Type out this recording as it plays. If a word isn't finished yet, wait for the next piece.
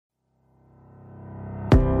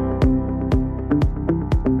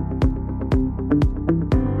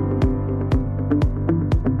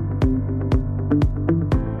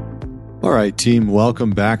All right, team,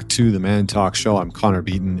 welcome back to the Man Talk Show. I'm Connor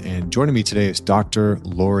Beaton, and joining me today is Dr.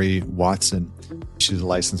 Lori Watson. She's a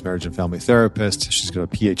licensed marriage and family therapist. She's got a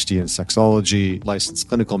PhD in sexology, licensed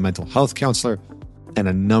clinical mental health counselor, and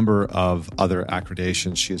a number of other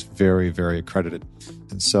accreditations. She is very, very accredited.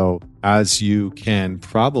 And so, as you can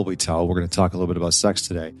probably tell, we're going to talk a little bit about sex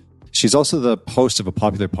today. She's also the host of a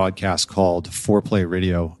popular podcast called Foreplay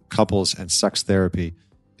Radio, Couples and Sex Therapy,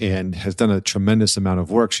 and has done a tremendous amount of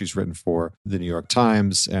work. She's written for the New York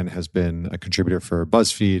Times and has been a contributor for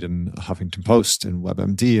BuzzFeed and Huffington Post and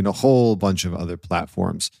WebMD and a whole bunch of other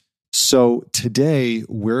platforms. So today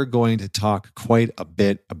we're going to talk quite a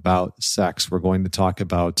bit about sex. We're going to talk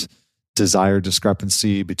about desire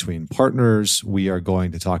discrepancy between partners. We are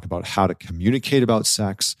going to talk about how to communicate about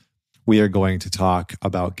sex. We are going to talk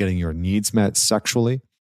about getting your needs met sexually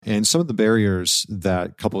and some of the barriers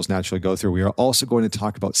that couples naturally go through. We are also going to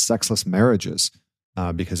talk about sexless marriages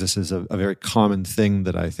because this is a very common thing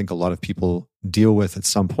that I think a lot of people deal with at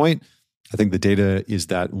some point. I think the data is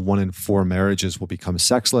that 1 in 4 marriages will become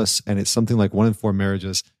sexless, and it's something like 1 in 4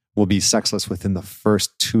 marriages will be sexless within the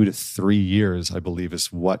first 2 to 3 years, I believe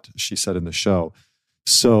is what she said in the show.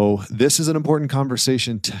 So this is an important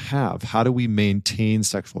conversation to have. How do we maintain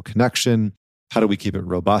sexual connection? How do we keep it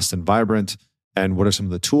robust and vibrant? And what are some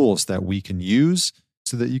of the tools that we can use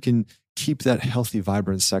so that you can keep that healthy,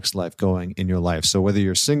 vibrant sex life going in your life? So whether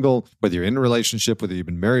you're single, whether you're in a relationship, whether you've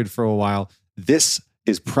been married for a while, this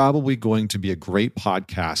is probably going to be a great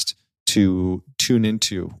podcast to tune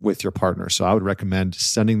into with your partner. So I would recommend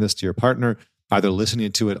sending this to your partner, either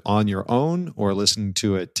listening to it on your own or listening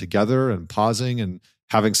to it together and pausing and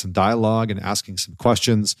having some dialogue and asking some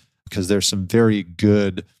questions, because there's some very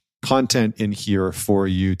good content in here for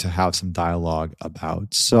you to have some dialogue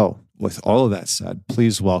about. So with all of that said,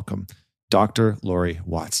 please welcome Dr. Lori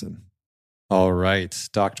Watson. All right,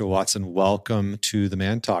 Dr. Watson, welcome to the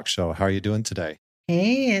Man Talk Show. How are you doing today?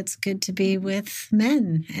 Hey, it's good to be with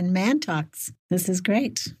men and Man Talks. This is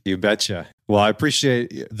great. You betcha. Well, I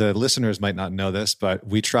appreciate the listeners might not know this, but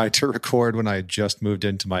we tried to record when I just moved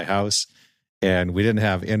into my house and we didn't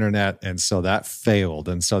have internet. And so that failed.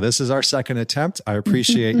 And so this is our second attempt. I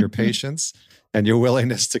appreciate your patience and your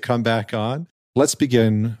willingness to come back on. Let's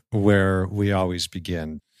begin where we always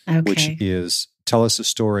begin, which is tell us a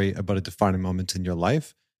story about a defining moment in your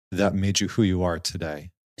life that made you who you are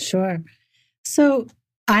today. Sure. So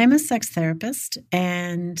I'm a sex therapist,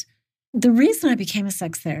 and the reason I became a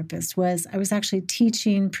sex therapist was I was actually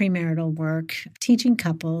teaching premarital work, teaching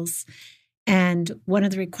couples, and one of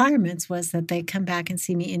the requirements was that they come back and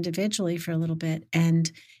see me individually for a little bit.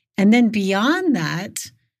 And then beyond that,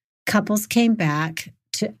 couples came back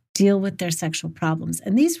to deal with their sexual problems.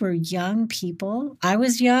 And these were young people. I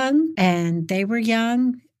was young and they were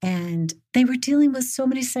young, and they were dealing with so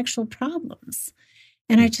many sexual problems.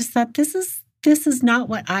 And I just thought, this is not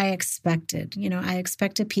what I expected. You know, I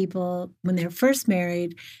expected people when they're first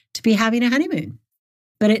married to be having a honeymoon.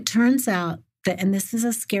 But it turns out that, and this is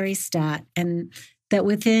a scary stat, and that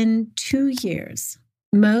within 2 years,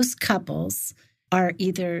 most couples are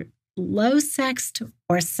either low sexed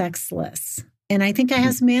or sexless. And I think I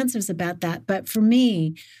have some answers about that. But for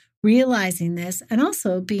me, realizing this, and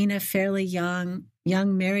also being a fairly young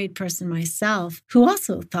married person myself, who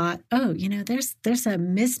also thought, oh, you know, there's a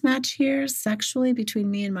mismatch here sexually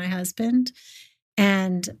between me and my husband.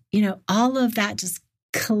 And, you know, all of that just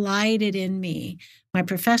collided in me. My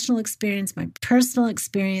professional experience, my personal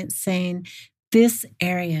experience, saying this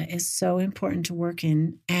area is so important to work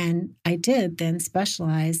in. And I did then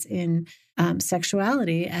specialize in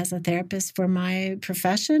sexuality as a therapist for my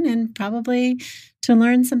profession, and probably to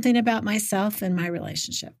learn something about myself and my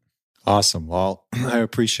relationship. Awesome. Well, I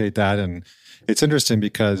appreciate that. And it's interesting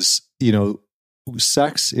because, you know,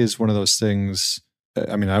 sex is one of those things.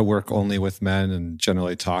 I mean, I work only with men and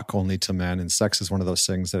generally talk only to men. And sex is one of those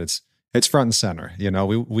things that it's front and center. You know,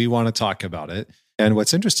 we want to talk about it. And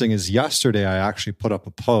what's interesting is yesterday I actually put up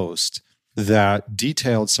a post that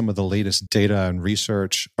detailed some of the latest data and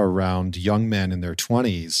research around young men in their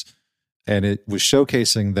 20s. And it was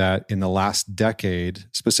showcasing that in the last decade,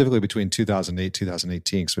 specifically between 2008,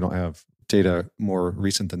 2018, because we don't have data more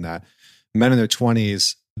recent than that, men in their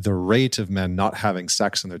 20s, the rate of men not having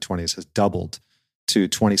sex in their 20s has doubled to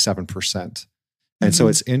 27%. And so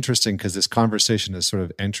it's interesting because this conversation is sort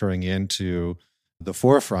of entering into the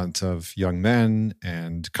forefront of young men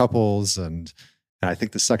and couples. And I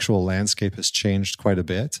think the sexual landscape has changed quite a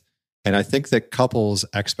bit. And I think that couples'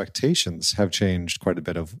 expectations have changed quite a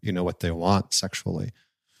bit of, you know, what they want sexually.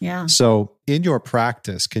 Yeah. So in your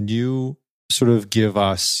practice, can you sort of give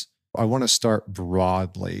us, I want to start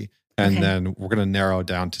broadly And Okay. then we're going to narrow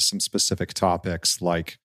down to some specific topics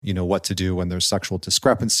like, what to do when there's sexual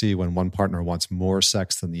discrepancy, when one partner wants more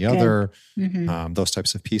sex than the Good. other, Mm-hmm. those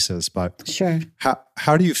types of pieces. But Sure.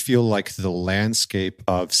 how do you feel like the landscape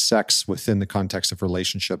of sex within the context of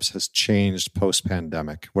relationships has changed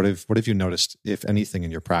post-pandemic? What have you noticed, if anything, in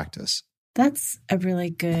your practice? That's a really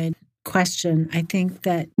good question. I think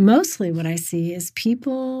that mostly what I see is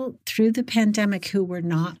people through the pandemic who were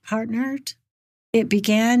not partnered, it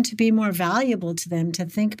began to be more valuable to them to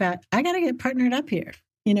think about, I got to get partnered up here,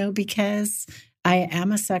 because I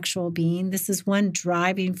am a sexual being. This is one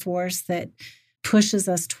driving force that pushes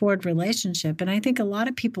us toward relationship. And I think a lot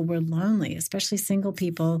of people were lonely, especially single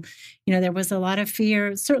people. There was a lot of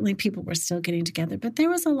fear. Certainly people were still getting together, but there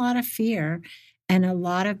was a lot of fear and a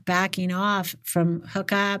lot of backing off from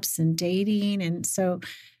hookups and dating. And so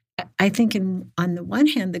I think on the one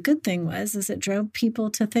hand, the good thing is it drove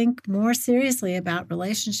people to think more seriously about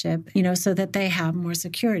relationship, so that they have more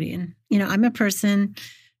security. And, I'm a person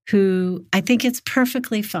who I think it's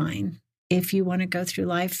perfectly fine if you want to go through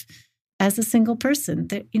life as a single person.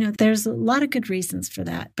 There's a lot of good reasons for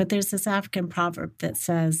that. But there's this African proverb that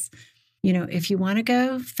says, if you want to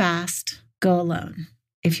go fast, go alone.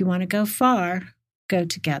 If you want to go far, go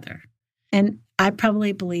together. And I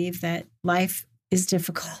probably believe that life is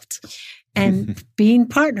difficult. And being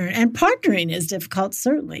partnered, and partnering is difficult,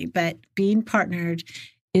 certainly, but being partnered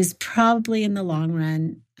is probably in the long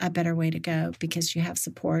run a better way to go because you have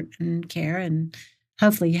support and care, and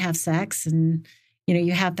hopefully you have sex, and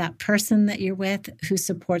you have that person that you're with who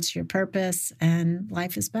supports your purpose, and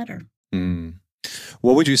life is better.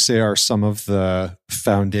 What would you say are some of the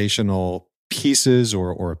foundational pieces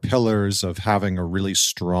or pillars of having a really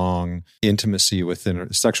strong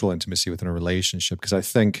sexual intimacy within a relationship? Because I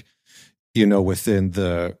think, within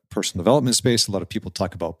the personal development space, a lot of people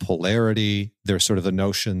talk about polarity. There's sort of the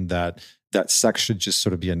notion that sex should just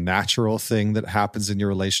sort of be a natural thing that happens in your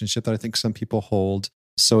relationship that I think some people hold.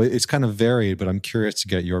 So it's kind of varied, but I'm curious to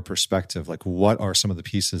get your perspective. Like, what are some of the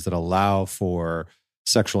pieces that allow for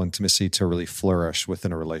sexual intimacy to really flourish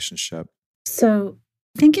within a relationship? So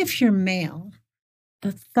I think if you're male,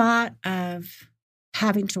 the thought of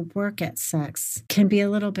having to work at sex can be a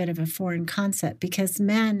little bit of a foreign concept because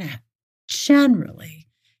men generally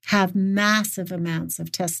have massive amounts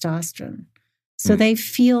of testosterone. So they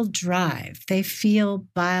feel drive. They feel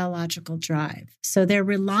biological drive. So they're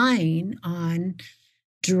relying on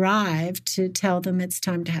drive to tell them it's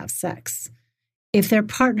time to have sex. If their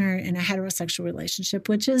partner in a heterosexual relationship,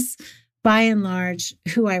 which is by and large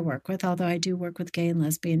who I work with, although I do work with gay and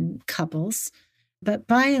lesbian couples, but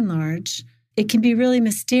by and large, it can be really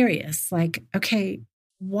mysterious. Like, okay,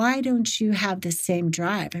 why don't you have the same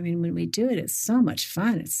drive? I mean, when we do it, it's so much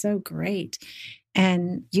fun. It's so great.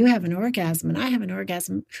 And you have an orgasm and I have an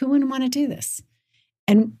orgasm. Who wouldn't want to do this?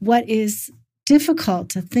 And what is difficult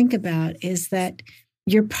to think about is that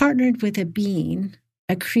you're partnered with a being,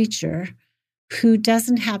 a creature, who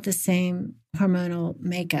doesn't have the same hormonal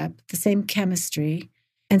makeup, the same chemistry.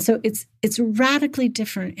 And so it's radically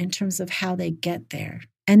different in terms of how they get there.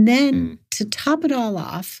 And then to top it all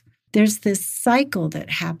off, there's this cycle that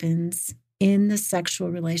happens in the sexual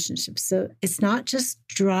relationship. So it's not just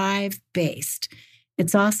drive-based.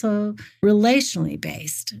 It's also relationally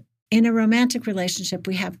based. In a romantic relationship,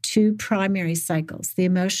 we have two primary cycles, the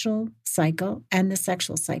emotional cycle and the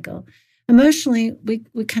sexual cycle. Emotionally, we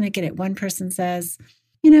kind of get it. One person says,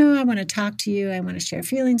 I want to talk to you. I want to share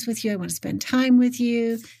feelings with you. I want to spend time with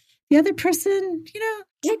you. The other person,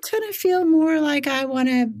 I kind of feel more like I want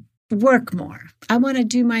to work more. I want to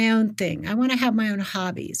do my own thing. I want to have my own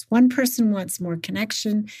hobbies. One person wants more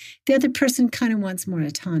connection. The other person kind of wants more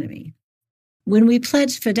autonomy. When we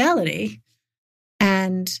pledge fidelity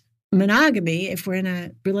and monogamy, if we're in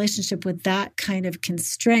a relationship with that kind of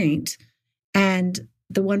constraint, and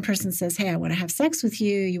the one person says, hey, I want to have sex with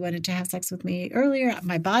you. You wanted to have sex with me earlier.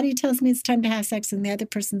 My body tells me it's time to have sex. And the other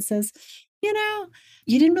person says,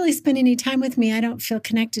 you didn't really spend any time with me. I don't feel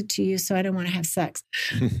connected to you, so I don't want to have sex.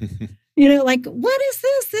 Like, what is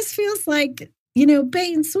this? This feels like,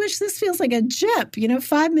 bait and switch. This feels like a jip.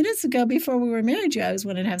 5 minutes ago before we were married, you always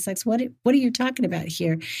wanted to have sex. What are you talking about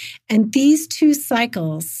here? And these two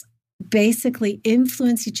cycles basically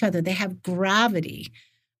influence each other. They have gravity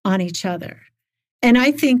on each other. And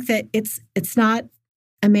I think that it's not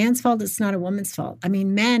a man's fault. It's not a woman's fault. I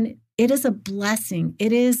mean, men, it is a blessing.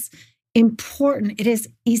 It is important. It is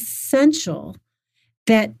essential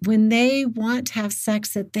that when they want to have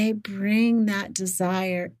sex, that they bring that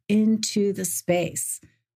desire into the space.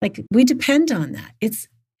 Like, we depend on that.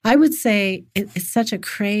 I would say it's such a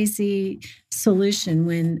crazy solution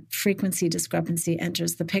when frequency discrepancy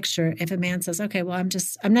enters the picture. If a man says, okay, well,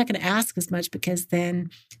 I'm not going to ask as much because then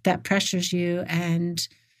that pressures you and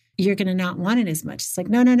you're going to not want it as much. It's like,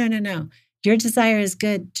 no. Your desire is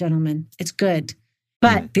good, gentlemen. It's good.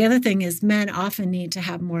 But the other thing is men often need to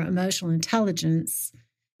have more emotional intelligence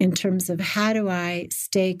in terms of how do I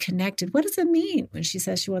stay connected? What does it mean when she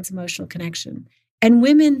says she wants emotional connection? And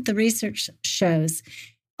women, the research shows,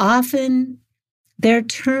 often their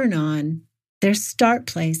turn on, their start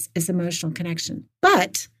place is emotional connection.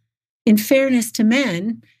 But in fairness to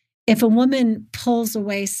men, if a woman pulls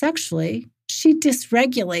away sexually, she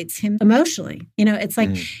dysregulates him emotionally. It's like,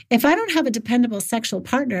 if I don't have a dependable sexual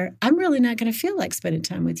partner, I'm really not going to feel like spending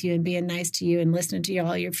time with you and being nice to you and listening to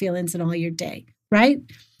all your feelings and all your day, right?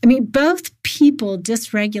 I mean, both people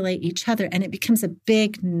dysregulate each other and it becomes a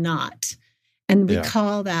big knot. And we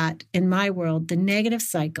call that, in my world, the negative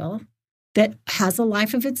cycle that has a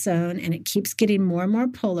life of its own and it keeps getting more and more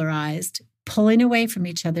polarized, pulling away from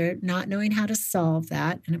each other, not knowing how to solve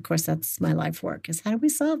that. And of course, that's my life work, is how do we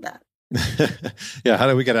solve that? Yeah, how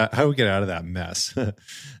do we get out of that mess?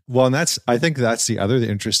 Well, and I think that's the other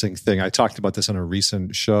interesting thing. I talked about this on a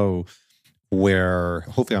recent show where,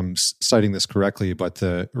 hopefully I'm citing this correctly, but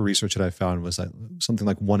the research that I found was that something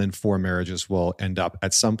like 1 in 4 marriages will end up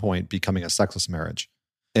at some point becoming a sexless marriage.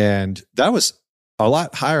 And that was a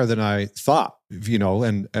lot higher than I thought,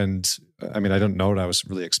 and I mean, I don't know what I was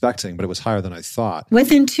really expecting, but it was higher than I thought.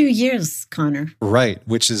 Within 2 years, Connor. Right.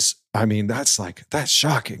 Which is, I mean, that's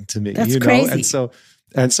shocking to me. That's crazy.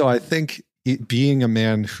 And so I think being a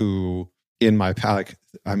man who in my pack,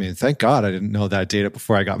 I mean, thank God I didn't know that data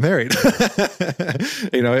before I got married.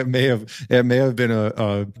 It may have been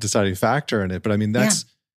a deciding factor in it, but I mean, that's,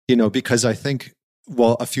 because I think,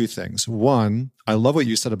 well, a few things. One, I love what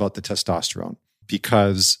you said about the testosterone,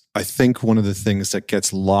 because I think one of the things that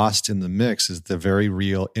gets lost in the mix is the very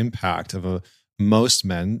real impact of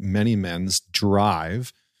many men's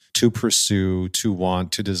drive to pursue, to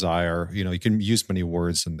want, to desire. You can use many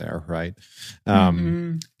words in there, right?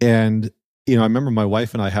 And, I remember my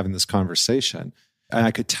wife and I having this conversation, and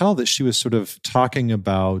I could tell that she was sort of talking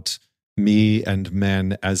about me and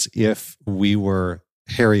men as if we were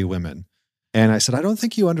hairy women. And I said, I don't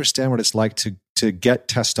think you understand what it's like to get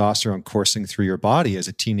testosterone coursing through your body as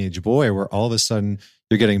a teenage boy, where all of a sudden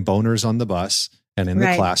you're getting boners on the bus and in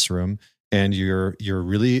the classroom, and you're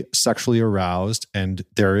really sexually aroused, and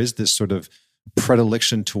there is this sort of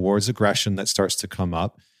predilection towards aggression that starts to come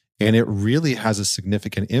up, and it really has a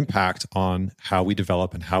significant impact on how we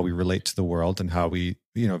develop and how we relate to the world and how we,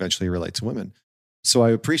 eventually relate to women. So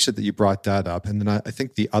I appreciate that you brought that up. And then I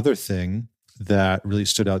think the other thing that really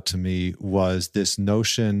stood out to me was this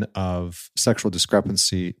notion of sexual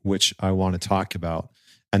discrepancy, which I want to talk about,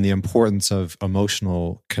 and the importance of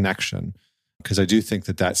emotional connection, because I do think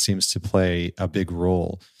that seems to play a big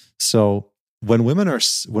role. So when women are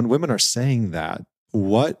saying that,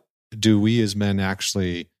 what do we as men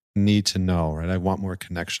actually need to know? Right? I want more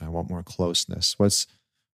connection. I want more closeness.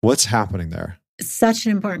 What's happening there? Such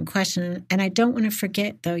an important question, and I don't want to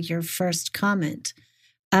forget, though, your first comment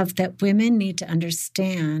of that women need to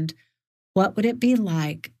understand what would it be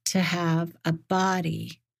like to have a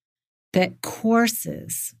body that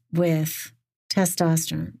courses with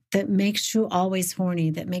testosterone, that makes you always horny,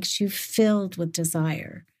 that makes you filled with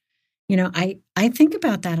desire. I think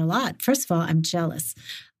about that a lot. First of all, I'm jealous.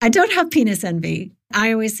 I don't have penis envy.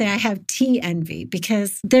 I always say I have T envy,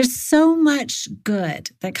 because there's so much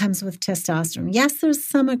good that comes with testosterone. Yes, there's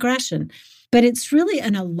some aggression, but it's really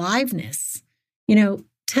an aliveness.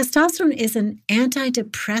 Testosterone is an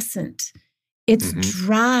antidepressant. It's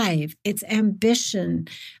drive, it's ambition.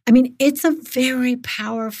 I mean, it's a very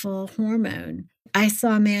powerful hormone. I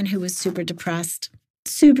saw a man who was super depressed.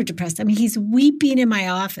 I mean, he's weeping in my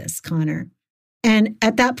office, Connor. And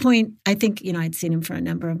at that point, I think, I'd seen him for a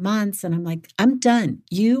number of months, and I'm like, I'm done.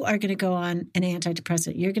 You are going to go on an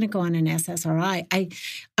antidepressant. You're going to go on an SSRI.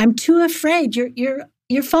 I'm too afraid.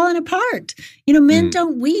 You're falling apart. Men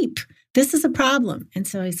don't weep. This is a problem. And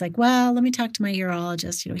so he's like, well, let me talk to my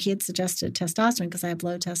urologist. He had suggested testosterone because I have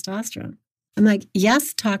low testosterone. I'm like,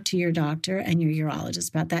 yes, talk to your doctor and your urologist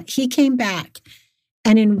about that. He came back,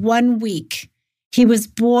 and in 1 week, he was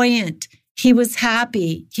buoyant. He was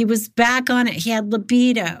happy. He was back on it. He had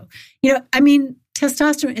libido.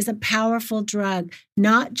 Testosterone is a powerful drug,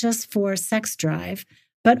 not just for sex drive,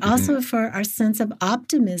 but also for our sense of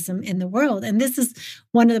optimism in the world. And this is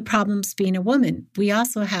one of the problems being a woman. We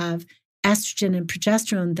also have estrogen and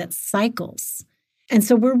progesterone that cycles. And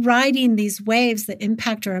so we're riding these waves that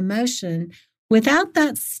impact our emotion without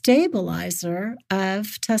that stabilizer of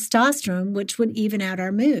testosterone, which would even out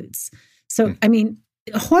our moods. So, I mean,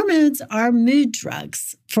 hormones are mood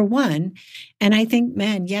drugs, for one. And I think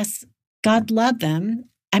men, yes, God love them.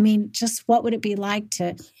 I mean, just what would it be like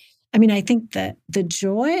to, I mean, I think that the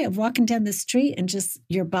joy of walking down the street and just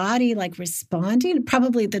your body like responding,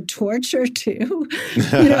 probably the torture too,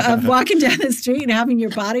 of walking down the street and having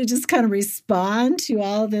your body just kind of respond to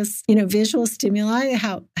all this, visual stimuli,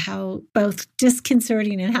 how both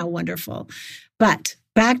disconcerting and how wonderful. But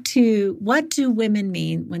back to, what do women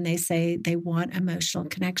mean when they say they want emotional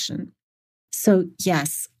connection? So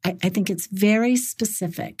yes, I think it's very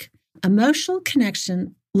specific. Emotional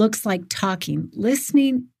connection looks like talking.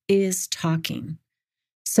 Listening is talking.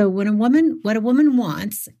 So what a woman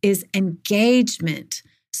wants is engagement.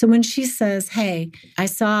 So when she says, hey, I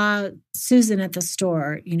saw Susan at the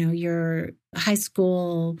store, your high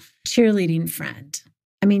school cheerleading friend.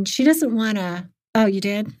 I mean, she doesn't want to, oh, you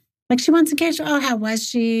did? Like she wants engagement. Oh, how was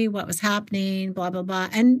she? What was happening? Blah, blah, blah.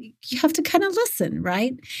 And you have to kind of listen,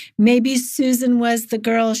 right? Maybe Susan was the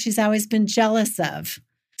girl she's always been jealous of.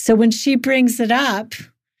 So when she brings it up,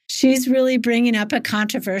 she's really bringing up a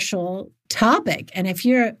controversial topic. And if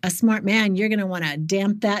you're a smart man, you're going to want to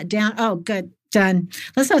damp that down. Oh, good, done.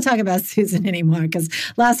 Let's not talk about Susan anymore, because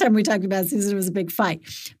last time we talked about Susan, it was a big fight.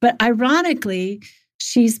 But ironically,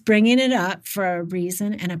 she's bringing it up for a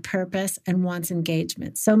reason and a purpose and wants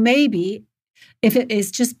engagement. So maybe if it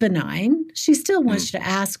is just benign, she still wants you to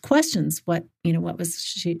ask questions. What was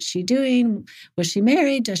she doing? Was she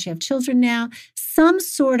married? Does she have children now? Some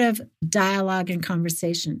sort of dialogue and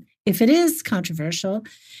conversation. If it is controversial,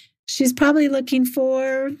 she's probably looking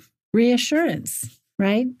for reassurance,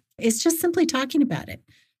 right? It's just simply talking about it.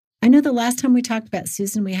 I know the last time we talked about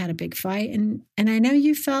Susan, we had a big fight. And I know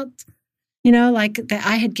you felt, like that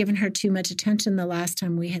I had given her too much attention the last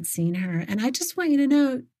time we had seen her. And I just want you to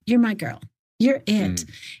know, you're my girl. You're it.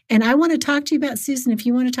 And I want to talk to you about Susan if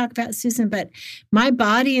you want to talk about Susan, but my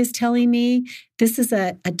body is telling me this is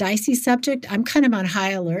a dicey subject. I'm kind of on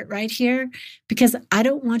high alert right here because I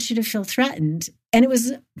don't want you to feel threatened. And it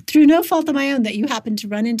was through no fault of my own that you happened to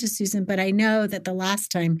run into Susan, but I know that the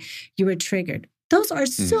last time you were triggered. Those are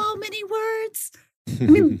so many words. I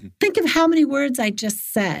mean, think of how many words I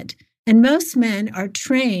just said. And most men are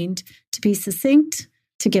trained to be succinct,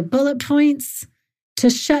 to give bullet points, to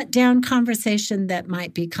shut down conversation that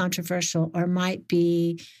might be controversial or might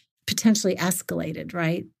be potentially escalated,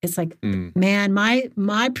 right? It's like, man,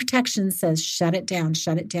 my protection says shut it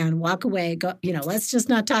down, walk away, go, let's just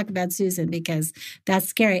not talk about Susan because that's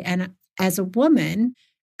scary. And as a woman,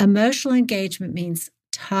 emotional engagement means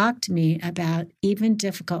talk to me about even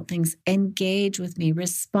difficult things, engage with me,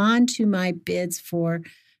 respond to my bids for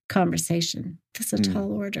conversation. That's a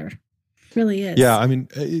tall order. Really is. Yeah, I mean,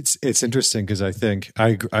 it's interesting because I think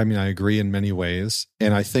I agree in many ways,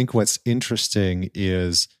 and I think what's interesting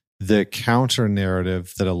is the counter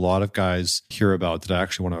narrative that a lot of guys hear about that I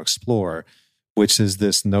actually want to explore, which is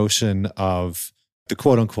this notion of the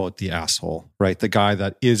quote unquote the asshole, right? The guy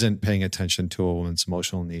that isn't paying attention to a woman's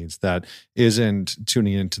emotional needs, that isn't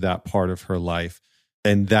tuning into that part of her life,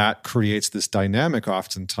 and that creates this dynamic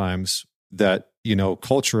oftentimes that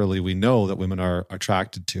culturally, we know that women are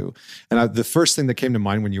attracted to. And the first thing that came to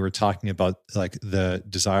mind when you were talking about like the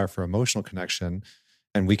desire for emotional connection,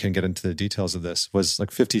 and we can get into the details of this, was like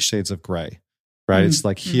 50 Shades of Grey, right? It's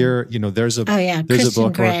like here, there's a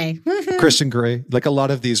book, Grey. Christian Grey, like a lot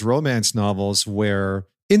of these romance novels where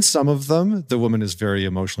in some of them, the woman is very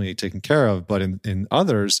emotionally taken care of, but in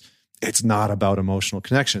others, it's not about emotional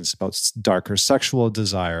connections. It's about darker sexual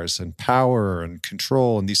desires and power and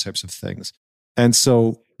control and these types of things. And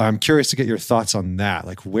so I'm curious to get your thoughts on that.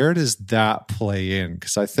 Like, where does that play in?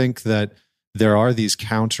 Because I think that there are these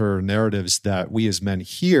counter narratives that we as men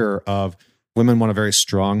hear of women want a very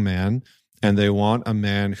strong man, and they want a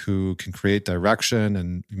man who can create direction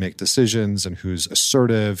and make decisions and who's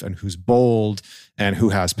assertive and who's bold and who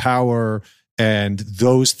has power. And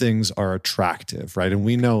those things are attractive, right? And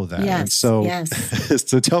we know that. Yes, and so, yes.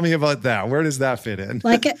 So tell me about that. Where does that fit in?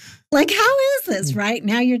 Like how is this, right?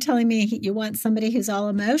 Now you're telling me you want somebody who's all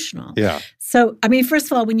emotional. Yeah. So, I mean, first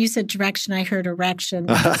of all, when you said direction, I heard erection.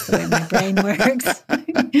 That's the way my brain works.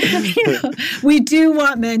 We do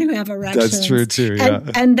want men who have erections. That's true too, yeah.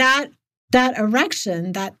 And that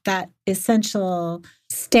erection, that essential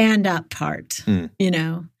stand-up part,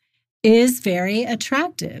 is very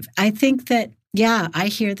attractive. I think that, I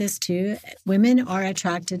hear this too. Women are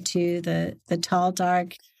attracted to the tall,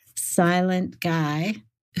 dark, silent guy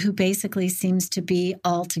who basically seems to be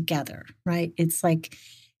all together, right? It's like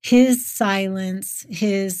his silence,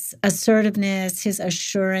 his assertiveness, his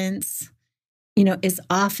assurance is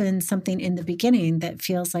often something in the beginning that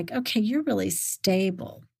feels like, okay, you're really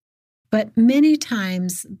stable. But many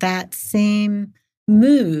times that same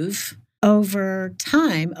move over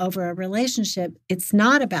time, over a relationship, it's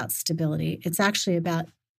not about stability. It's actually about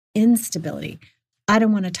instability. I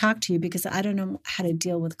don't want to talk to you because I don't know how to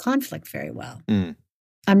deal with conflict very well.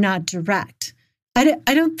 I'm not direct. I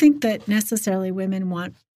don't think that necessarily women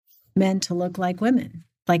want men to look like women,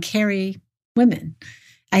 like hairy women.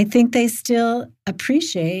 I think they still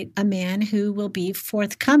appreciate a man who will be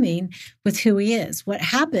forthcoming with who he is. What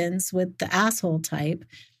happens with the asshole type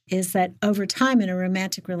is that over time in a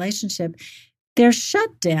romantic relationship, their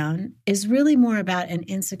shutdown is really more about an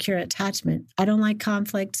insecure attachment. I don't like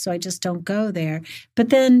conflict, so I just don't go there. But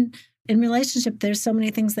then in relationship, there's so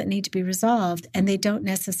many things that need to be resolved, and they don't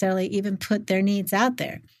necessarily even put their needs out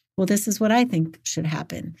there. Well, this is what I think should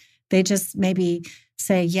happen. They just maybe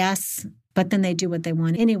say yes, but then they do what they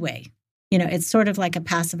want anyway. It's sort of like a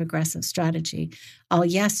passive-aggressive strategy. I'll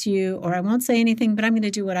yes you, or I won't say anything, but I'm going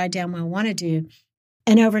to do what I damn well want to do.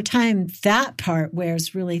 And over time, that part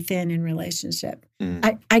wears really thin in relationship.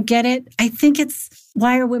 I get it. I think it's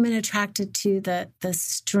why are women attracted to the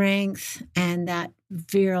strength and that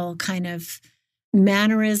virile kind of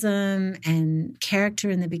mannerism and character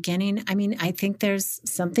in the beginning. I mean, I think there's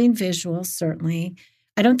something visual, certainly.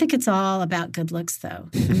 I don't think it's all about good looks, though.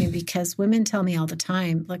 I mean, because women tell me all the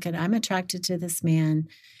time, look, I'm attracted to this man.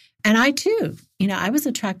 And I, too, I was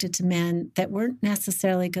attracted to men that weren't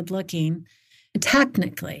necessarily good looking.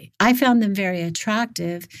 Technically, I found them very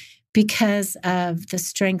attractive because of the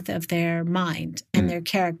strength of their mind and their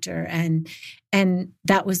character. And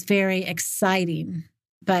that was very exciting.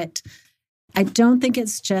 But I don't think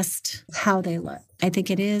it's just how they look. I think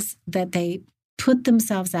it is that they put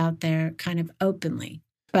themselves out there kind of openly.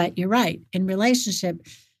 But you're right. In relationship,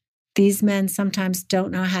 these men sometimes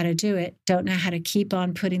don't know how to do it, don't know how to keep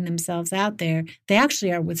on putting themselves out there. They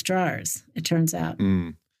actually are withdrawers, it turns out.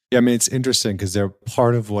 Yeah, I mean, it's interesting because they're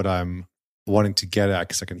part of what I'm wanting to get at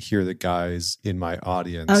because I can hear the guys in my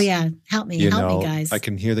audience. Oh, yeah. Help me, guys. I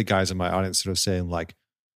can hear the guys in my audience sort of saying like,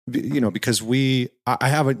 because I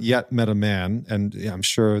haven't yet met a man, and I'm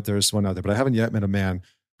sure there's one out there, but I haven't yet met a man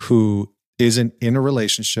who isn't in a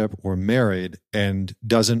relationship or married and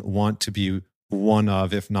doesn't want to be one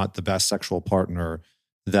of, if not the best sexual partner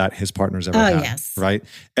that his partner's ever had. Yes. Right?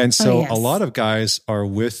 And so a lot of guys are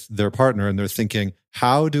with their partner and they're thinking,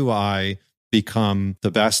 how do I become the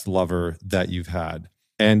best lover that you've had?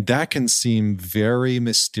 And that can seem very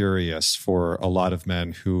mysterious for a lot of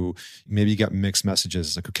men who maybe get mixed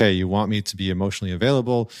messages. Like, okay, you want me to be emotionally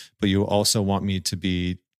available, but you also want me to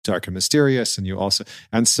be dark and mysterious.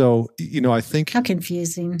 And so, I think. How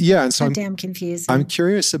confusing. Yeah. And so damn confusing. I'm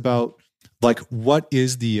curious about like, what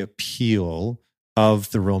is the appeal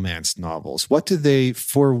of the romance novels?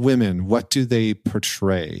 For women, what do they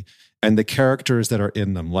portray? And the characters that are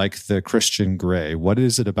in them, like the Christian Grey, what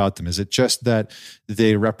is it about them? Is it just that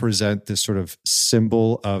they represent this sort of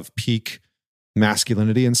symbol of peak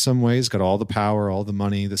masculinity in some ways, got all the power, all the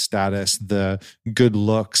money, the status, the good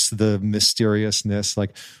looks, the mysteriousness?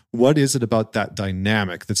 Like, what is it about that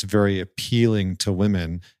dynamic that's very appealing to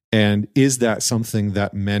women? And is that something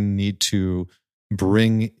that men need to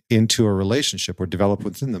bring into a relationship or develop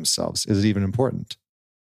within themselves? Is it even important?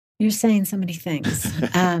 You're saying so many things.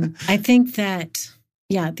 I think that,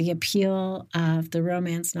 the appeal of the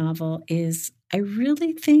romance novel is, I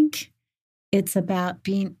really think it's about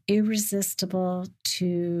being irresistible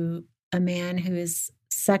to a man who is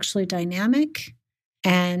sexually dynamic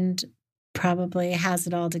and probably has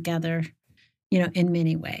it all together, in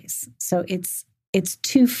many ways. So it's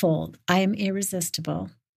twofold. I am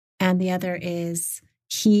irresistible. And the other is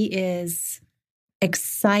he is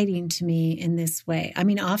exciting to me in this way. I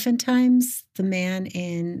mean, oftentimes the man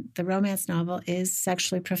in the romance novel is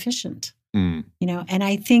sexually proficient, and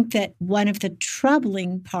I think that one of the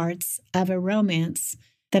troubling parts of a romance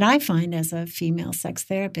that I find as a female sex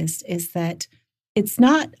therapist is that it's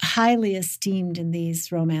not highly esteemed in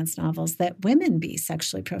these romance novels that women be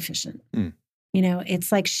sexually proficient.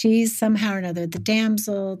 It's like she's somehow or another the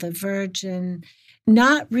damsel, the virgin,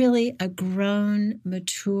 not really a grown,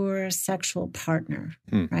 mature sexual partner,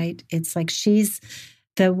 right? It's like she's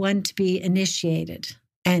the one to be initiated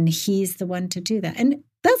and he's the one to do that. And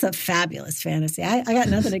that's a fabulous fantasy. I got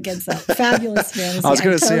nothing against that. Fabulous fantasy. I was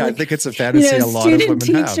going to say, I think it's a fantasy a lot of women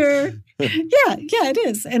teacher. have. Yeah, it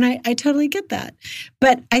is. And I totally get that.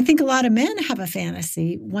 But I think a lot of men have a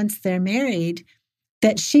fantasy once they're married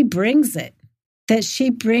that she brings it. That she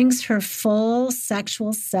brings her full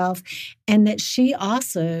sexual self and that she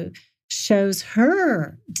also shows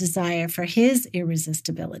her desire for his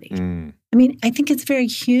irresistibility. Mm. I mean, I think it's very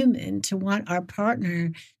human to want our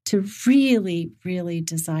partner to really, really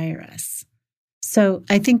desire us. So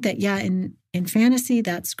I think that, yeah, in fantasy,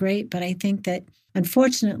 that's great. But I think that,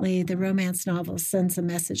 unfortunately, the romance novel sends a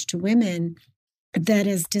message to women that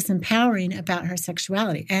is disempowering about her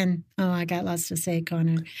sexuality. And, I got lots to say,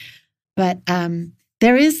 Connor. But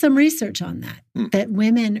there is some research on that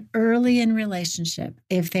women early in relationship,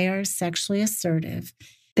 if they are sexually assertive,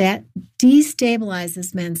 that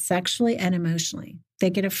destabilizes men sexually and emotionally. They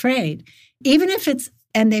get afraid. Even if it's,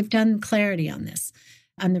 and they've done clarity on this,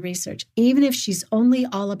 on the research, even if she's only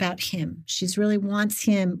all about him, she's really wants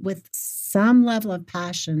him with some level of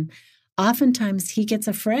passion, oftentimes he gets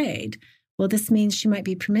afraid. Well, this means she might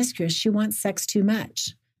be promiscuous. She wants sex too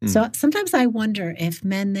much. So sometimes I wonder if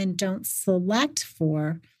men then don't select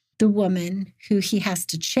for the woman who he has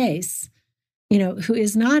to chase, who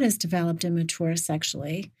is not as developed and mature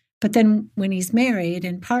sexually. But then when he's married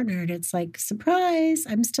and partnered, it's like, surprise,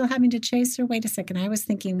 I'm still having to chase her. Wait a second. I was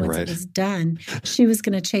thinking once it was done, she was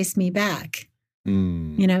going to chase me back.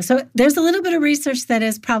 So there's a little bit of research that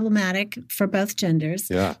is problematic for both genders.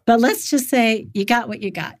 Yeah. But let's just say you got what you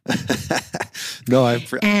got. No, I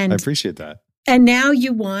appreciate that. And now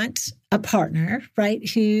you want a partner, right,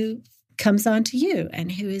 who comes on to you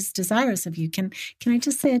and who is desirous of you. Can I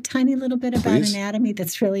just say a tiny little bit about anatomy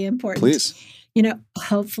that's really important? Please.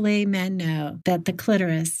 Hopefully men know that the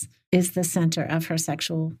clitoris is the center of her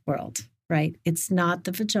sexual world, right? It's not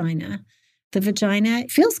the vagina. The vagina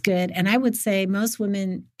feels good. And I would say most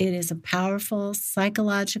women, it is a powerful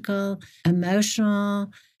psychological,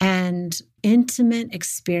 emotional, and intimate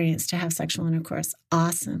experience to have sexual intercourse.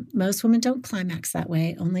 Awesome. Most women don't climax that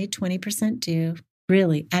way. Only 20% do,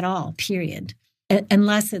 really, at all, period.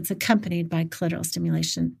 Unless it's accompanied by clitoral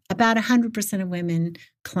stimulation. About 100% of women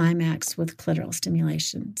climax with clitoral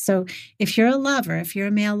stimulation. So if you're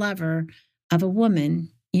a male lover of a woman,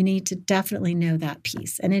 you need to definitely know that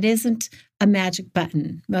piece. And it isn't a magic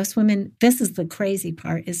button. Most women, this is the crazy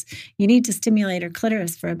part, is you need to stimulate her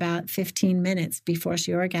clitoris for about 15 minutes before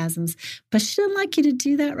she orgasms. But she doesn't like you to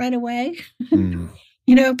do that right away,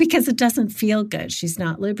 because it doesn't feel good. She's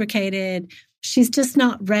not lubricated. She's just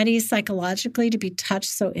not ready psychologically to be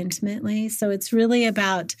touched so intimately. So it's really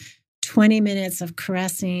about 20 minutes of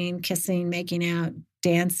caressing, kissing, making out,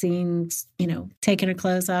 dancing, taking her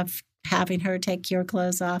clothes off, having her take your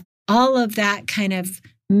clothes off, all of that kind of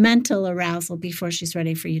mental arousal before she's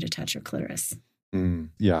ready for you to touch her clitoris.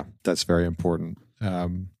 Yeah, that's very important.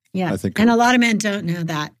 Yeah, I think, and a lot of men don't know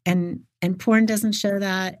that, and porn doesn't show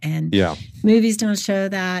that, and movies don't show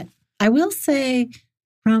that. I will say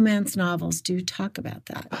romance novels do talk about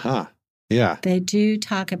that. Yeah. They do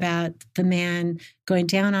talk about the man going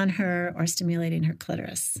down on her or stimulating her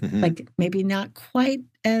clitoris. Like maybe not quite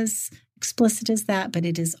as explicit as that, but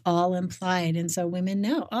it is all implied. And so women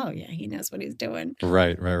know, he knows what he's doing.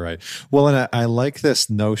 Right. Well, and I like this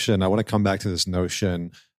notion. I want to come back to this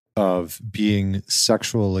notion of being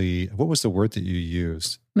sexually, what was the word that you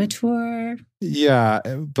used? Mature. Yeah,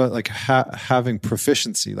 but like having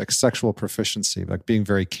proficiency, like sexual proficiency, like being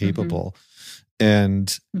very capable.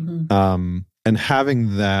 And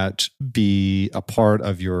having that be a part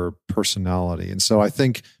of your personality. And so I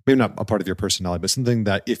think maybe not a part of your personality, but something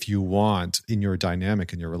that if you want in your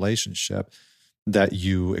dynamic, in your relationship, that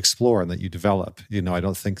you explore and that you develop. I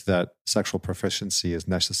don't think that sexual proficiency is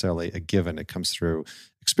necessarily a given. It comes through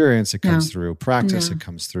experience. It comes through practice. It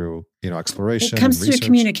comes through, exploration. It comes through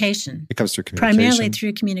communication. It comes through communication. Primarily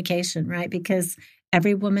through communication, right? Because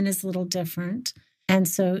every woman is a little different. And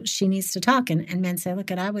so she needs to talk. And men say,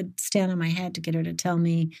 look, I would stand on my head to get her to tell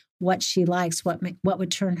me what she likes, what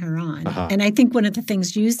would turn her on. And I think one of the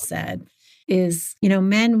things you said is,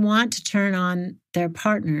 men want to turn on their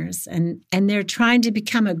partners and they're trying to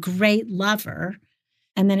become a great lover.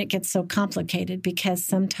 And then it gets so complicated because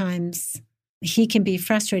sometimes he can be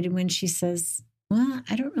frustrated when she says, well,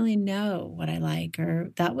 I don't really know what I like,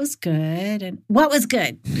 or that was good. And what was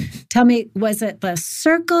good? Tell me, was it the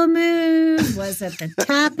circle move? Was it the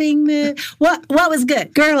tapping move? What was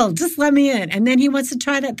good? Girl, just let me in. And then he wants to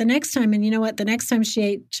try that the next time. And you know what? The next time she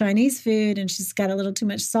ate Chinese food and she's got a little too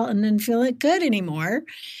much salt and didn't feel it good anymore.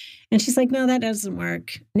 And she's like, no, that doesn't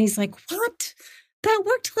work. And he's like, what? That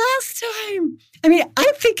worked last time. I mean,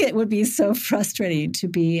 I think it would be so frustrating to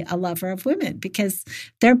be a lover of women because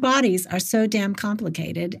their bodies are so damn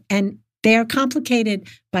complicated. And they are complicated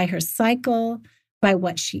by her cycle, by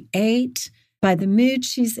what she ate, by the mood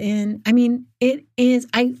she's in. I mean, it is,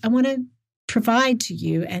 I want to provide to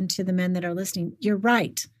you and to the men that are listening, you're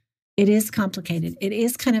right. It is complicated. It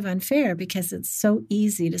is kind of unfair because it's so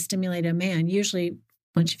easy to stimulate a man. Usually,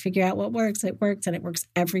 once you figure out what works, it works, and it works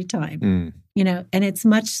every time. And it's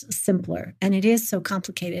much simpler, and it is so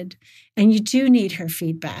complicated. And you do need her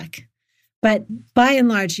feedback. But by and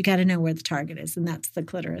large, you got to know where the target is, and that's the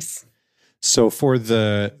clitoris. So for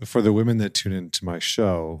the women that tune into my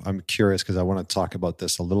show, I'm curious because I want to talk about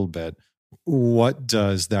this a little bit. What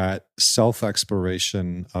does that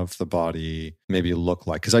self-exploration of the body maybe look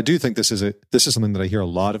like? Because I do think this is something that I hear a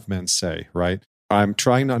lot of men say, right? I'm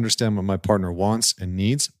trying to understand what my partner wants and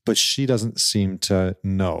needs, but she doesn't seem to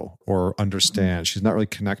know or understand. She's not really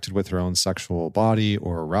connected with her own sexual body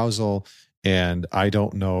or arousal, and I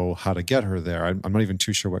don't know how to get her there. I'm not even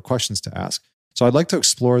too sure what questions to ask. So I'd like to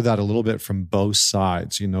explore that a little bit from both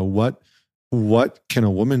sides. What can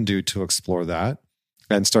a woman do to explore that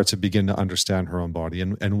and start to begin to understand her own body?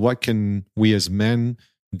 And what can we as men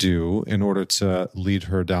do in order to lead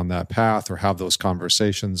her down that path or have those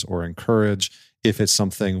conversations or encourage if it's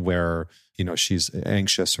something where, she's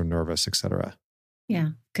anxious or nervous, et cetera? Yeah,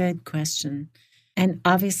 good question. And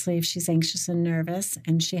obviously, if she's anxious and nervous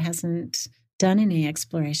and she hasn't done any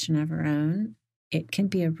exploration of her own, it can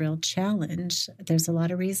be a real challenge. There's a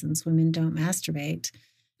lot of reasons women don't masturbate.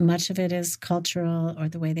 Much of it is cultural or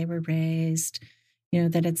the way they were raised,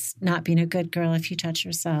 that it's not being a good girl if you touch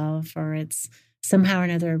yourself, or it's somehow or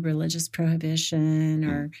another a religious prohibition,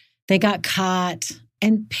 or they got caught.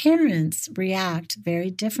 And parents react very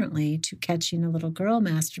differently to catching a little girl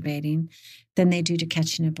masturbating than they do to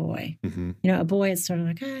catching a boy. A boy is sort of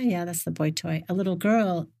like, yeah, that's the boy toy. A little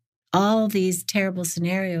girl, all these terrible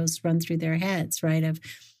scenarios run through their heads, right? Of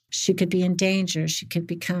she could be in danger, she could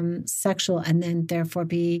become sexual and then therefore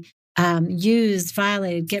be used,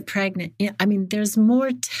 violated, get pregnant. There's more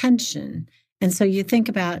tension. And so you think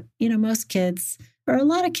about, most kids, or a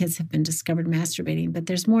lot of kids have been discovered masturbating, but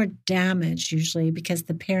there's more damage usually because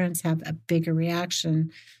the parents have a bigger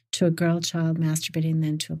reaction to a girl child masturbating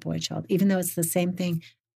than to a boy child, even though it's the same thing.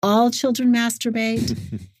 All children masturbate.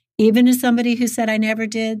 Even as somebody who said, I never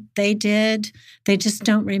did, they did. They just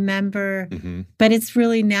don't remember. But it's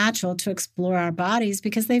really natural to explore our bodies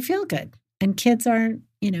because they feel good. And kids aren't,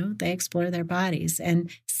 they explore their bodies.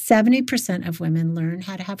 And 70% of women learn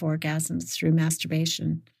how to have orgasms through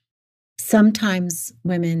masturbation. Sometimes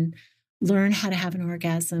women learn how to have an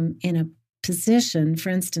orgasm in a position. For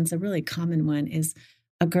instance, a really common one is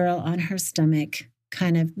a girl on her stomach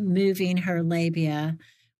kind of moving her labia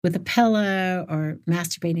with a pillow or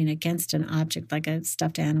masturbating against an object like a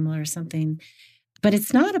stuffed animal or something. But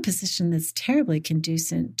it's not a position that's terribly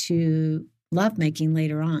conducive to lovemaking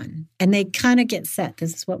later on. And they kind of get set.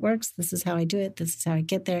 This is what works. This is how I do it. This is how I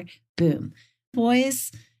get there. Boom.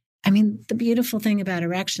 Boys, the beautiful thing about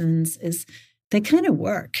erections is they kind of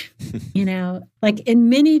work, like in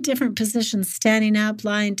many different positions, standing up,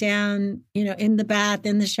 lying down, in the bath,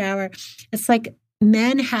 in the shower. It's like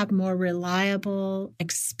men have more reliable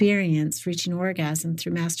experience reaching orgasm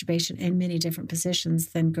through masturbation in many different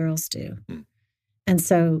positions than girls do. And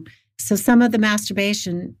so some of the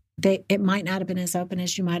masturbation, it might not have been as open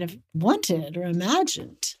as you might have wanted or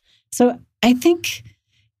imagined. So I think,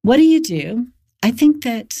 what do you do? I think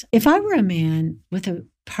that if I were a man with a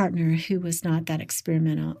partner who was not that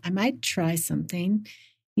experimental, I might try something.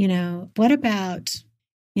 What about,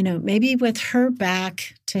 maybe with her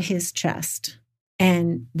back to his chest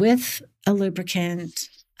and with a lubricant.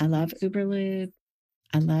 I love Uberlube.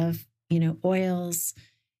 I love, oils.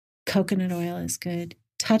 Coconut oil is good.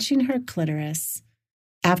 Touching her clitoris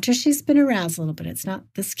after she's been aroused a little bit.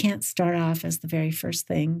 This can't start off as the very first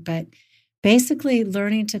thing, but basically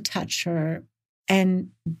learning to touch her and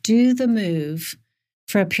do the move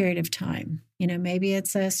for a period of time. Maybe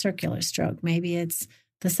it's a circular stroke. Maybe it's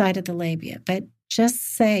the side of the labia. But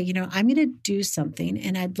just say, I'm going to do something,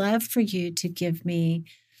 and I'd love for you to give me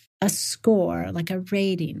a score, like a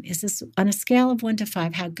rating. Is this on a scale of 1 to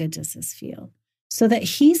 5? How good does this feel? So that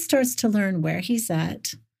he starts to learn where he's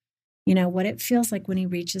at, what it feels like when he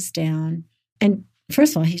reaches down. And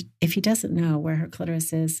first of all, if he doesn't know where her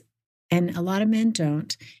clitoris is, and a lot of men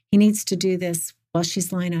don't, he needs to do this while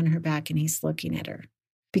she's lying on her back and he's looking at her.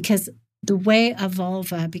 Because the way a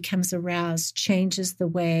vulva becomes aroused changes the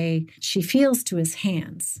way she feels to his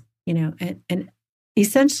hands, and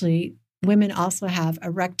essentially women also have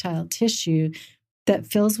erectile tissue that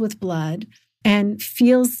fills with blood and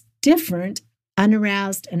feels different,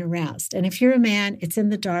 unaroused and aroused. And if you're a man, it's in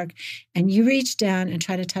the dark, and you reach down and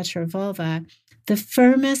try to touch her vulva, the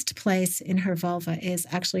firmest place in her vulva is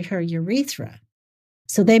actually her urethra.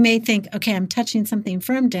 So they may think, okay, I'm touching something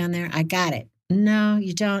firm down there. I got it. No,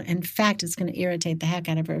 you don't. In fact, it's going to irritate the heck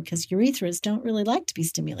out of her because urethras don't really like to be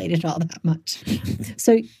stimulated all that much.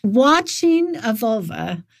 So watching a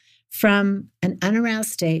vulva from an unaroused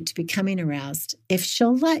state to becoming aroused, if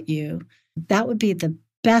she'll let you, that would be the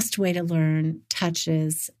best way to learn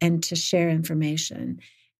touches and to share information.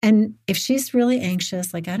 And if she's really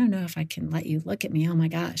anxious, like, I don't know if I can let you look at me, oh my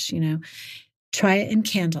gosh, try it in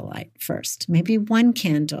candlelight first, maybe one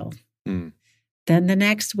candle. Then the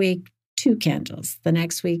next week, 2 candles. The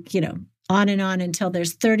next week, on and on until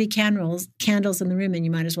there's 30 candles in the room, and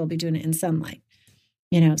you might as well be doing it in sunlight,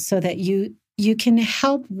 so that you can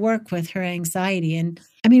help work with her anxiety. And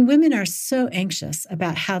I mean, women are so anxious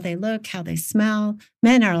about how they look, how they smell.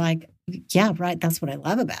 Men are like, yeah, right. That's what I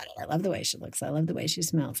love about it. I love the way she looks. I love the way she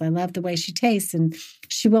smells. I love the way she tastes. And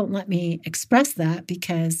she won't let me express that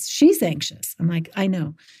because she's anxious. I'm like, I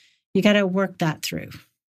know. You got to work that through.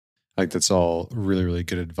 I think that's all really, really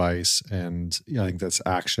good advice. And I think that's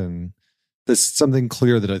action. That's something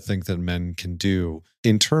clear that I think that men can do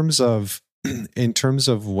in terms of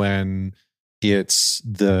when it's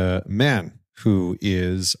the man who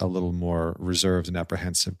is a little more reserved and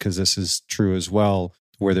apprehensive, because this is true as well,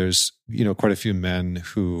 where there's, quite a few men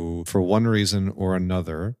who, for one reason or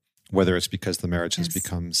another, whether it's because the marriage has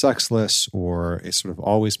become sexless or it's sort of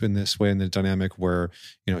always been this way in the dynamic where,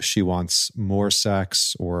 she wants more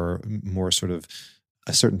sex or more sort of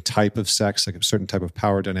a certain type of sex, like a certain type of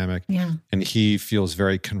power dynamic. Yeah. And he feels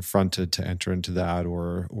very confronted to enter into that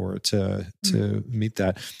or to meet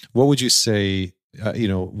that. What would you say,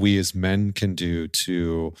 we as men can do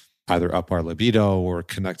to either up our libido or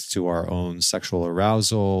connect to our own sexual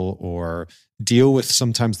arousal or deal with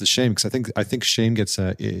sometimes the shame? Because I think shame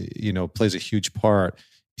plays a huge part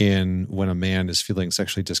in when a man is feeling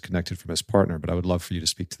sexually disconnected from his partner. But I would love for you to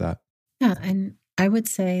speak to that. Yeah, and I would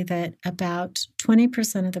say that about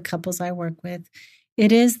 20% of the couples I work with,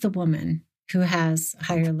 it is the woman who has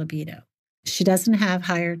higher libido. She doesn't have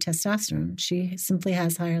higher testosterone. She simply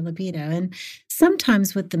has higher libido. And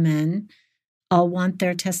sometimes with the men, I'll want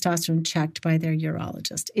their testosterone checked by their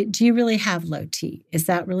urologist. Do you really have low T? Is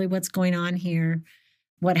that really what's going on here?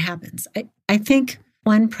 What happens? I think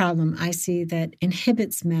one problem I see that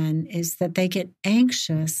inhibits men is that they get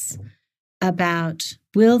anxious about,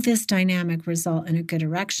 will this dynamic result in a good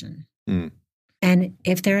erection? And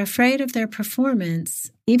if they're afraid of their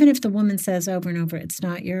performance, even if the woman says over and over, it's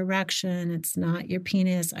not your erection, it's not your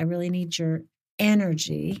penis, I really need your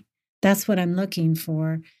energy. That's what I'm looking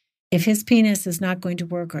for. If his penis is not going to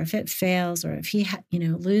work, or if it fails, or if he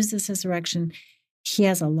loses his erection, he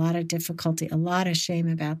has a lot of difficulty, a lot of shame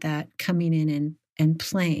about that coming in and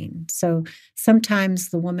playing. So sometimes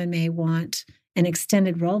the woman may want an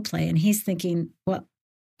extended role play, and he's thinking, well,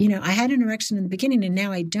 I had an erection in the beginning and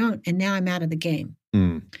now I don't, and now I'm out of the game.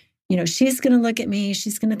 She's going to look at me.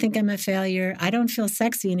 She's going to think I'm a failure. I don't feel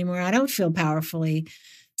sexy anymore. I don't feel powerfully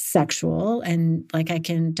sexual and like I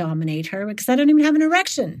can dominate her because I don't even have an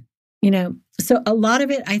erection. So a lot of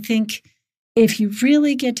it, I think, if you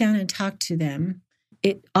really get down and talk to them,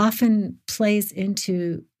 it often plays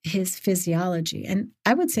into his physiology. And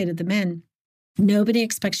I would say to the men, nobody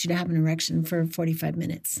expects you to have an erection for 45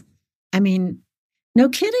 minutes. I mean, no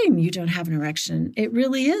kidding, you don't have an erection. It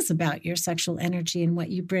really is about your sexual energy and what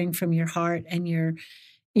you bring from your heart and your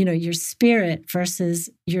spirit versus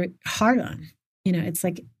your heart on. It's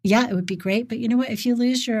like, yeah, it would be great. But you know what? If you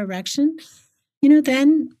lose your erection,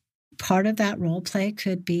 then part of that role play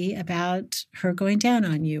could be about her going down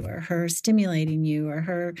on you or her stimulating you or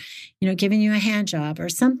her, giving you a hand job or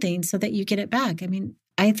something so that you get it back. I mean,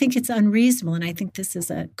 I think it's unreasonable. And I think this is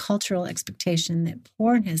a cultural expectation that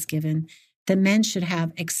porn has given, that men should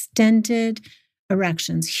have extended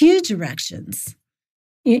erections, huge erections.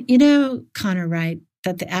 Connor, right,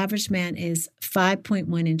 that the average man is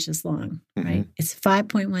 5.1 inches long, right? It's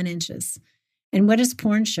 5.1 inches. And what does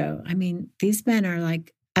porn show? I mean, these men are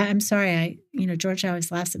like, I'm sorry, George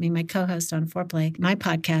always laughs at me, my co-host on Foreplay, my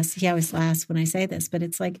podcast, he always laughs when I say this, but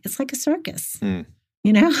it's like a circus,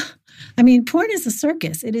 I mean, porn is a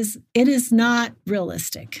circus. It is not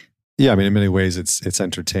realistic. Yeah, I mean, in many ways, it's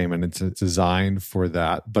entertainment. It's designed for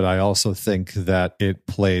that. But I also think that it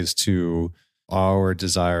plays to our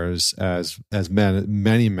desires as men,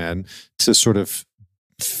 many men, to sort of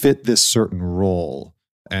fit this certain role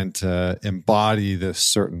and to embody this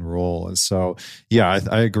certain role. And so, yeah,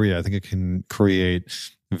 I agree. I think it can create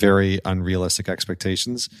very unrealistic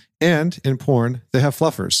expectations. And in porn, they have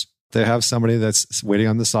fluffers. They have somebody that's waiting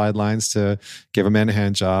on the sidelines to give a man a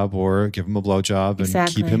hand job or give him a blow job and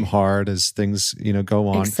keep him hard as things, go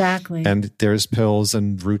on. Exactly. And there's pills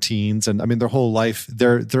and routines. And I mean, their whole life,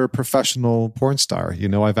 they're a professional porn star.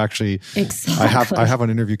 I've actually, I have an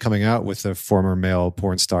interview coming out with a former male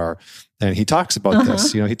porn star. And he talks about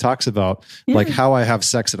this, he talks about like how I have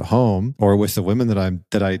sex at home or with the women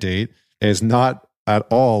that I date is not at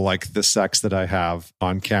all like the sex that I have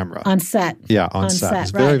on camera. On set. Yeah, on set.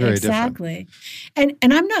 It's very, very exactly. different.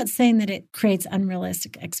 And I'm not saying that it creates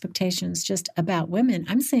unrealistic expectations just about women.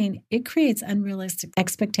 I'm saying it creates unrealistic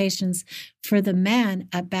expectations for the men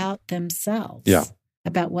about themselves. Yeah.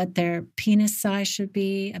 About what their penis size should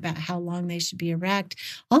be, about how long they should be erect,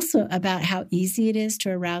 also about how easy it is to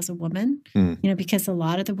arouse a woman, because a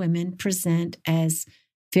lot of the women present as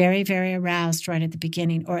very, very aroused right at the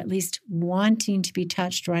beginning, or at least wanting to be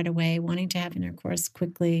touched right away, wanting to have intercourse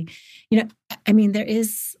quickly. There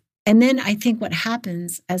is, and then I think what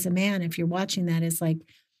happens as a man, if you're watching that, is like,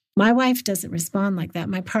 my wife doesn't respond like that.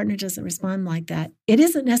 My partner doesn't respond like that. It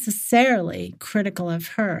isn't necessarily critical of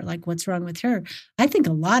her, like what's wrong with her. I think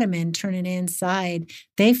a lot of men turn it inside.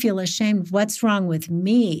 They feel ashamed. What's wrong with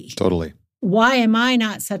me? Totally. Why am I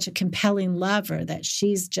not such a compelling lover that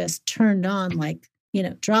she's just turned on like,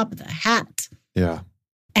 drop of the hat? Yeah.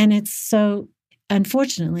 And it's so,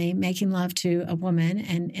 unfortunately, making love to a woman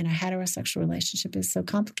and in a heterosexual relationship is so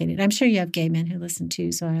complicated. I'm sure you have gay men who listen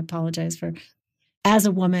too, so I apologize for, as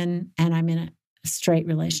a woman, and I'm in a straight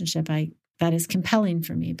relationship, that is compelling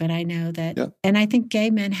for me. But I know that, and I think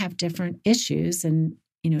gay men have different issues and,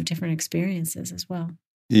 different experiences as well.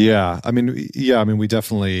 Yeah. We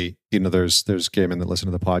definitely, there's gay men that listen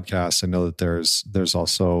to the podcast. I know that there's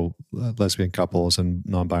also lesbian couples and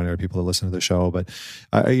non-binary people that listen to the show, but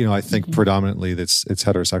I think predominantly it's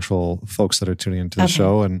heterosexual folks that are tuning into the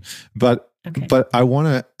show. But I want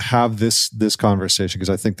to have this conversation because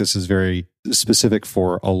I think this is very specific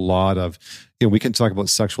for a lot of, we can talk about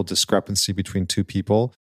sexual discrepancy between two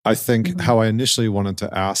people. I think how I initially wanted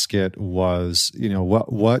to ask it was,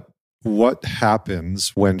 what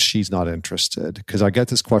happens when she's not interested? Because I get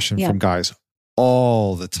this question from guys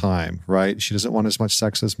all the time, right? She doesn't want as much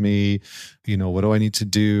sex as me. What do I need to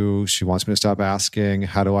do? She wants me to stop asking.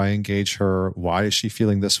 How do I engage her? Why is she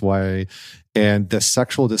feeling this way? And the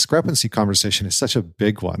sexual discrepancy conversation is such a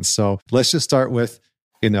big one. So let's just start with,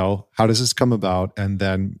 how does this come about? And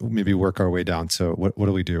then maybe work our way down to what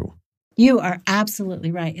do we do? You are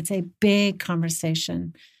absolutely right. It's a big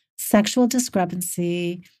conversation. Sexual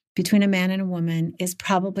discrepancy between a man and a woman is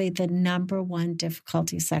probably the number one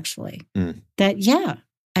difficulty sexually.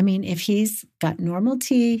 If he's got normal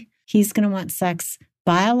T, he's going to want sex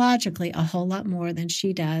biologically a whole lot more than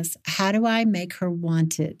she does. How do I make her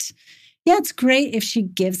want it? Yeah, it's great if she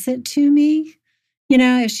gives it to me.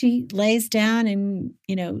 If she lays down and,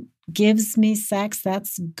 gives me sex,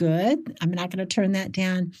 that's good. I'm not going to turn that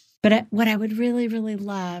down. But what I would really, really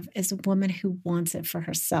love is a woman who wants it for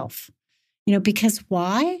herself. Because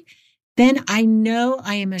why? Then I know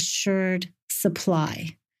I am assured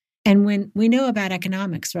supply. And when we know about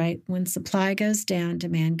economics, right? When supply goes down,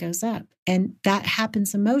 demand goes up. And that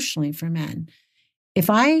happens emotionally for men. If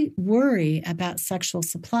I worry about sexual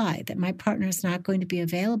supply, that my partner is not going to be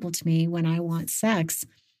available to me when I want sex,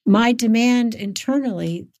 my demand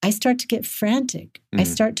internally, I start to get frantic. I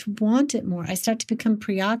start to want it more. I start to become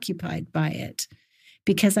preoccupied by it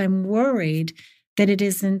because I'm worried that it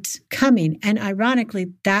isn't coming. And ironically,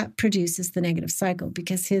 that produces the negative cycle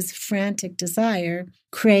because his frantic desire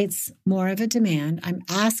creates more of a demand. I'm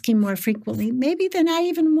asking more frequently, maybe than I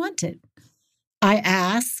even want it. I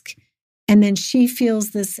ask, and then she feels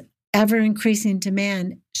this ever-increasing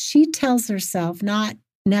demand. She tells herself not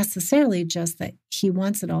necessarily just that he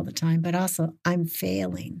wants it all the time, but also I'm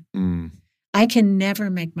failing. I can never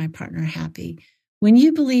make my partner happy. When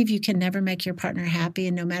you believe you can never make your partner happy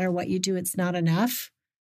and no matter what you do, it's not enough,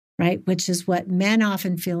 right? Which is what men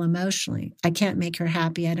often feel emotionally. I can't make her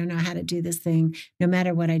happy. I don't know how to do this thing. No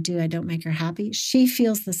matter what I do, I don't make her happy. She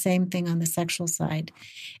feels the same thing on the sexual side.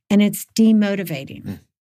 And it's demotivating.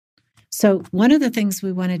 So one of the things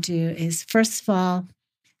we want to do is, first of all,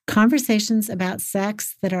 conversations about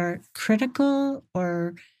sex that are critical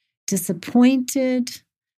or disappointed.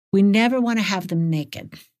 We never want to have them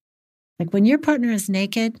naked. Like when your partner is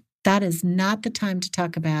naked, that is not the time to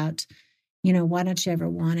talk about, why don't you ever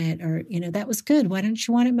want it? Or, that was good. Why don't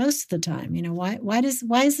you want it most of the time? Why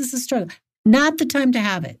is this a struggle? Not the time to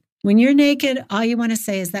have it. When you're naked, all you want to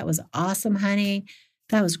say is, that was awesome, honey.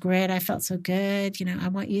 That was great. I felt so good. I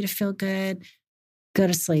want you to feel good. Go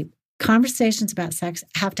to sleep. Conversations about sex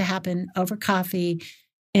have to happen over coffee,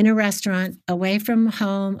 in a restaurant, away from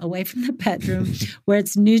home, away from the bedroom, where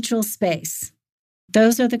it's neutral space.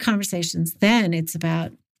 Those are the conversations. Then it's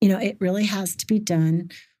about, it really has to be done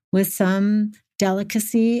with some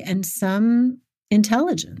delicacy and some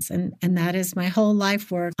intelligence. And that is my whole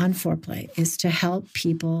life work on foreplay, is to help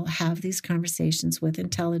people have these conversations with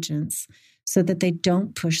intelligence so that they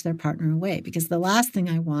don't push their partner away. Because the last thing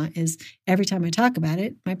I want is every time I talk about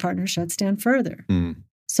it, my partner shuts down further.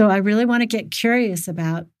 So I really want to get curious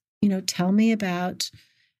about, tell me about,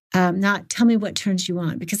 not tell me what turns you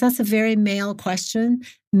on, because that's a very male question.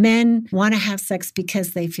 Men want to have sex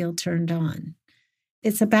because they feel turned on.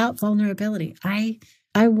 It's about vulnerability. I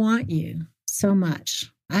want you so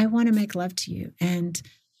much. I want to make love to you. And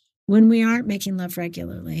when we aren't making love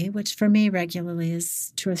regularly, which for me regularly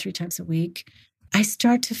is 2 or 3 times a week, I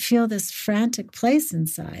start to feel this frantic place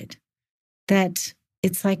inside that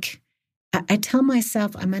it's like, I tell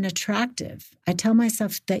myself I'm unattractive. I tell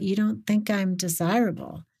myself that you don't think I'm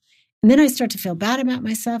desirable. And then I start to feel bad about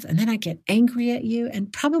myself. And then I get angry at you.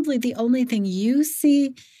 And probably the only thing you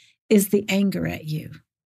see is the anger at you.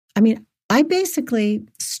 I mean, I basically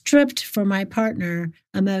stripped for my partner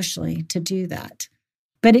emotionally to do that.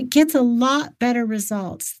 But it gets a lot better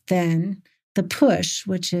results than the push,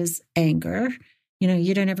 which is anger.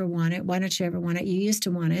 You don't ever want it. Why don't you ever want it? You used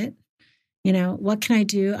to want it. What can I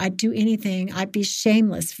do? I'd do anything. I'd be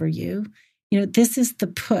shameless for you. This is the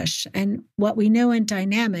push. And what we know in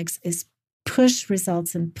dynamics is push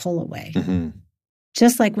results in pull away. Mm-hmm.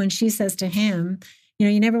 Just like when she says to him,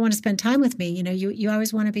 you never want to spend time with me. You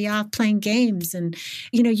always want to be off playing games and,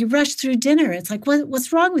 you rush through dinner. It's like,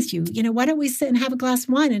 what's wrong with you? Why don't we sit and have a glass of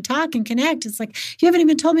wine and talk and connect? It's like, you haven't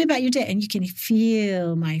even told me about your day. And you can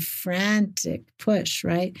feel my frantic push,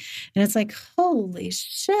 right? And it's like, holy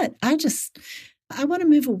shit, I want to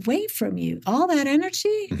move away from you. All that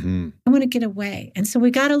energy, mm-hmm. I want to get away. And so we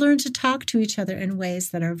got to learn to talk to each other in ways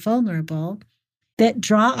that are vulnerable, that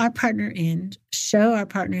draw our partner in, show our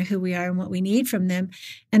partner who we are and what we need from them.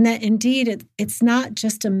 And that indeed, it's not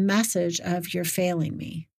just a message of you're failing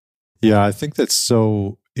me. Yeah, I think that's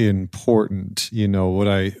so important. What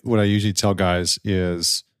I usually tell guys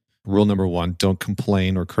is rule number 1, don't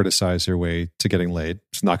complain or criticize your way to getting laid.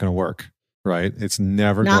 It's not going to work. Right? It's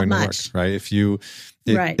never going to work, right?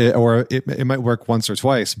 It might work once or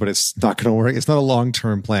twice, but it's not going to work. It's not a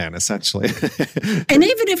long-term plan, essentially. And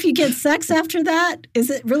even if you get sex after that, is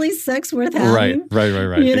it really sex worth having?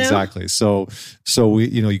 Right. Exactly. So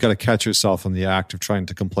you got to catch yourself in the act of trying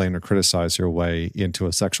to complain or criticize your way into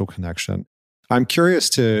a sexual connection. I'm curious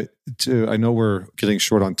to I know we're getting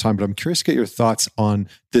short on time, but I'm curious to get your thoughts on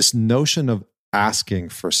this notion of asking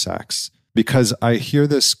for sex. Because I hear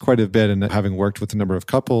this quite a bit, and having worked with a number of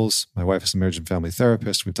couples, my wife is a marriage and family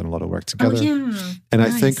therapist. We've done a lot of work together. Oh, yeah. And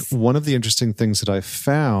nice. I think one of the interesting things that I've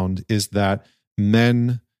found is that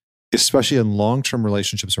men, especially in long-term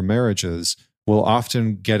relationships or marriages, will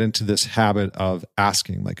often get into this habit of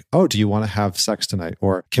asking, like, oh, do you want to have sex tonight?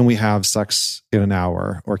 Or can we have sex in an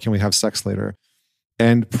hour? Or can we have sex later?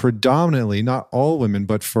 And predominantly, not all women,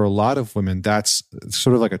 but for a lot of women, that's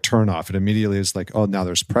sort of like a turnoff. It immediately is like, oh, now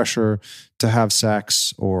there's pressure to have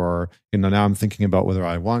sex, or, now I'm thinking about whether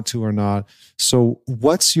I want to or not. So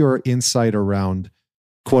what's your insight around,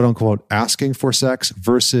 quote unquote, asking for sex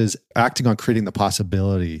versus acting on creating the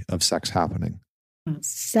possibility of sex happening? Oh,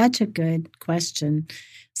 such a good question.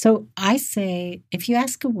 So I say, if you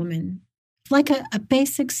ask a woman, like a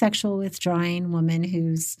basic sexual withdrawing woman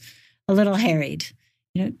who's a little harried,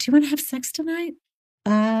 do you want to have sex tonight?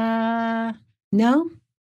 No.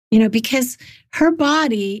 Because her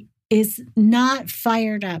body is not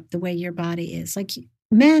fired up the way your body is. Like,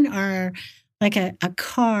 men are like a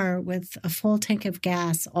car with a full tank of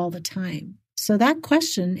gas all the time. So that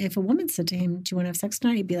question, if a woman said to him, do you want to have sex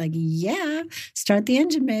tonight? He'd be like, yeah, start the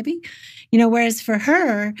engine, baby. Whereas for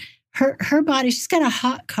her body, she's got a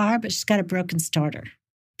hot car, but she's got a broken starter.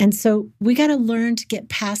 And so we got to learn to get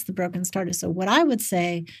past the broken starter. So what I would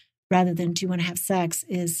say, rather than do you want to have sex,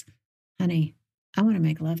 is, honey, I want to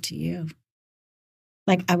make love to you.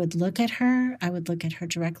 Like, I would look at her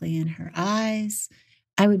directly in her eyes.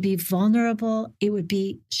 I would be vulnerable. It would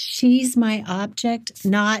be, she's my object,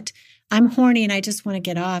 not I'm horny and I just want to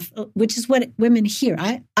get off, which is what women hear.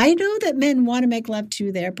 I know that men want to make love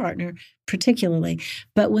to their partner particularly,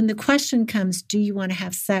 but when the question comes, do you want to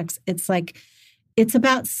have sex? It's like, it's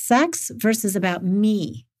about sex versus about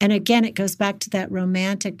me. And again, it goes back to that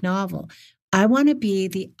romantic novel. I want to be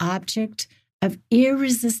the object of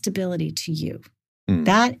irresistibility to you.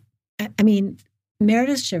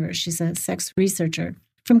 Meredith Shivers, she's a sex researcher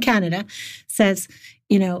from Canada, says,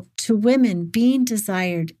 to women, being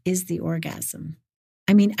desired is the orgasm.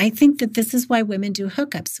 I mean, I think that this is why women do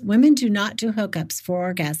hookups. Women do not do hookups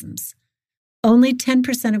for orgasms. Only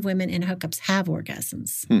 10% of women in hookups have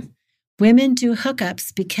orgasms. Women do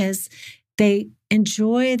hookups because they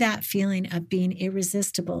enjoy that feeling of being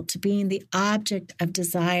irresistible, to being the object of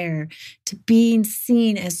desire, to being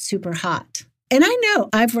seen as super hot. And I know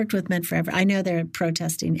I've worked with men forever. I know they're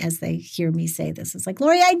protesting as they hear me say this. It's like,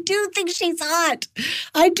 Lori, I do think she's hot.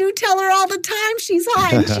 I do tell her all the time she's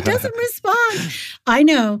hot and she doesn't respond. I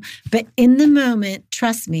know. But in the moment,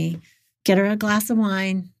 trust me, get her a glass of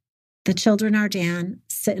wine. The children are down.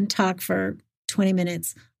 Sit and talk for 20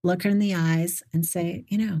 minutes. Look her in the eyes and say,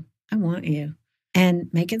 I want you. And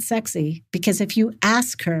make it sexy. Because if you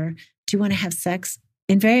ask her, do you want to have sex?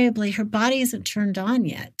 Invariably, her body isn't turned on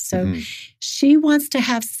yet. So she wants to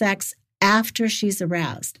have sex after she's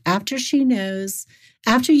aroused, after she knows,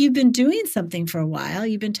 after you've been doing something for a while,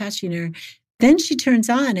 you've been touching her, then she turns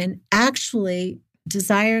on and actually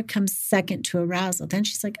desire comes second to arousal. Then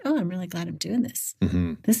she's like, oh, I'm really glad I'm doing this.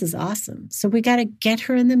 This is awesome. So we got to get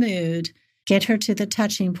her in the mood, get her to the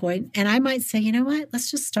touching point. And I might say, you know what,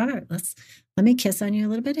 let's just start. Let me kiss on you a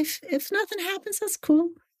little bit. If nothing happens, that's cool.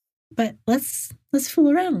 But let's fool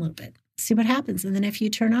around a little bit, see what happens. And then if you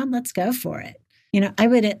turn on, let's go for it. I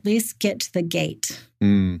would at least get to the gate.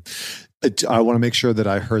 I want to make sure that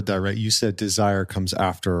I heard that right. You said desire comes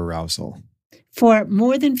after arousal. For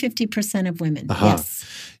more than 50% of women, yes.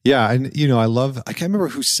 Yeah, and I can't remember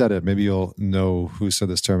who said it. Maybe you'll know who said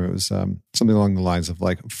this term. It was something along the lines of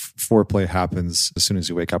like foreplay happens as soon as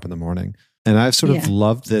you wake up in the morning. And I've sort of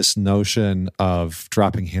loved this notion of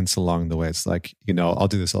dropping hints along the way. It's like, I'll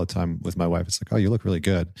do this all the time with my wife. It's like, oh, you look really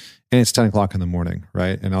good. And it's 10 o'clock in the morning,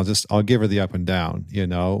 right? And I'll give her the up and down,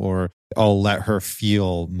 or I'll let her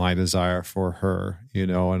feel my desire for her,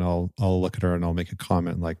 and I'll look at her and I'll make a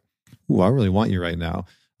comment like, ooh, I really want you right now.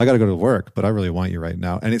 I got to go to work, but I really want you right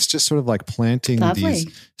now. And it's just sort of like planting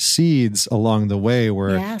these seeds along the way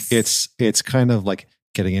where it's kind of like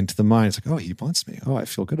getting into the mind. It's like, oh, he wants me. Oh, I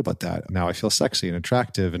feel good about that. Now I feel sexy and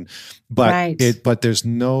attractive. But there's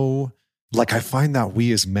no, like, I find that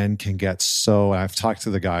we as men can get so, and I've talked to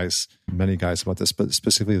the guys, many guys about this, but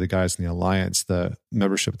specifically the guys in the Alliance, the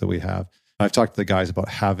membership that we have. I've talked to the guys about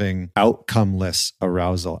having outcomeless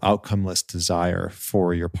arousal, outcomeless desire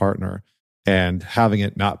for your partner, and having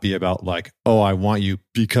it not be about like, oh, I want you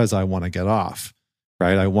because I want to get off,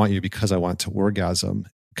 right? I want you because I want to orgasm.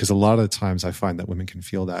 Because a lot of the times I find that women can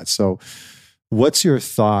feel that. So what's your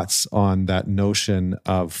thoughts on that notion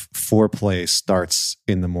of foreplay starts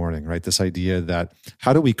in the morning, right? This idea that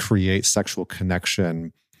how do we create sexual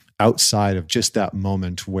connection outside of just that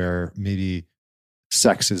moment where maybe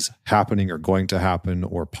sex is happening or going to happen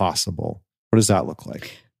or possible? What does that look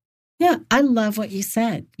like? Yeah, I love what you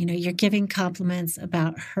said. You're giving compliments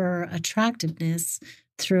about her attractiveness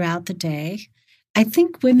throughout the day. I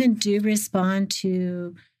think women do respond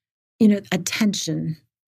to, attention.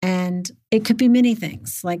 And it could be many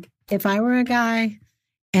things. Like if I were a guy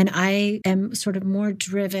and I am sort of more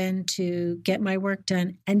driven to get my work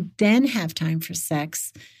done and then have time for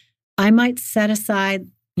sex, I might set aside,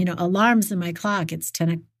 alarms in my clock. It's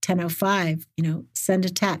 10:05, send a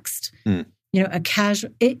text, a casual,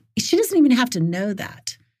 she doesn't even have to know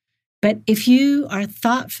that. But if you are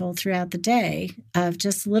thoughtful throughout the day of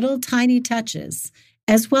just little tiny touches,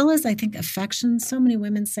 as well as I think affection, so many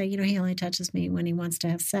women say, he only touches me when he wants to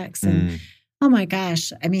have sex. And oh my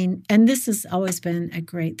gosh, I mean, and this has always been a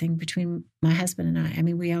great thing between my husband and I. I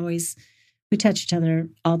mean, we touch each other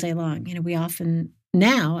all day long. We often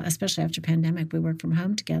now, especially after pandemic, we work from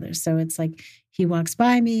home together. So it's like he walks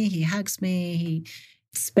by me, he hugs me, he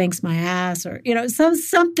spanks my ass, or,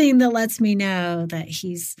 something that lets me know that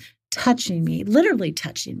he's touching me, literally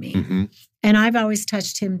touching me. And I've always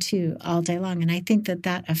touched him too all day long. And I think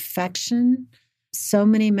that affection, so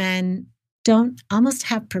many men don't almost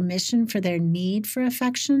have permission for their need for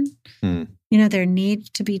affection, their need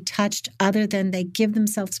to be touched, other than they give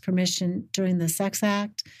themselves permission during the sex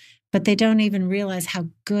act, but they don't even realize how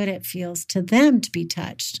good it feels to them to be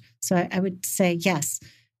touched. So I would say, yes,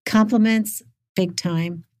 compliments, big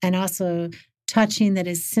time, and also touching that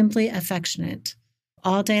is simply affectionate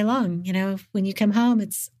all day long. When you come home,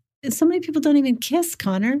 it's so many people don't even kiss,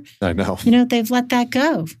 Connor. I know. They've let that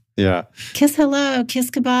go. Yeah. Kiss hello, kiss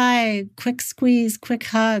goodbye, quick squeeze, quick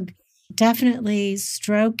hug. Definitely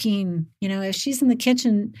stroking. If she's in the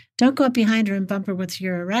kitchen, don't go up behind her and bump her with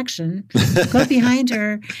your erection. Go behind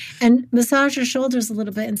her and massage her shoulders a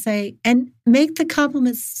little bit and say, and make the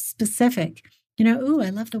compliments specific. Ooh, I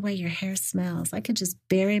love the way your hair smells. I could just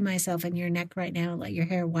bury myself in your neck right now and let your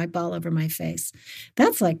hair wipe all over my face.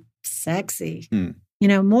 That's like sexy.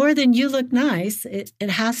 more than you look nice. It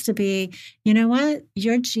has to be, you know what?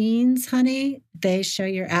 Your jeans, honey, they show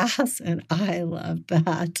your ass. And I love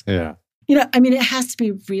that. Yeah. It has to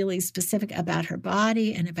be really specific about her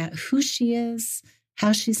body and about who she is,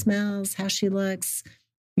 how she smells, how she looks,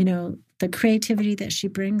 the creativity that she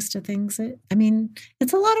brings to things.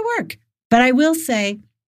 It's a lot of work. But I will say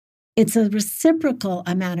it's a reciprocal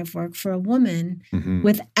amount of work for a woman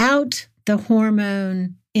without the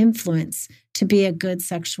hormone influence to be a good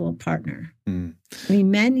sexual partner.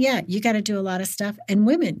 Men, you got to do a lot of stuff. And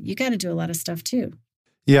women, you got to do a lot of stuff too.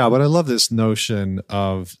 Yeah, but I love this notion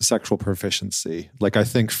of sexual proficiency. Like, I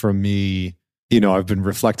think for me, I've been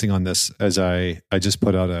reflecting on this as I just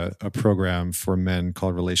put out a program for men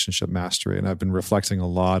called Relationship Mastery. And I've been reflecting a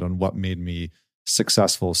lot on what made me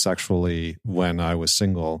successful sexually when I was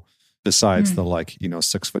single, besides the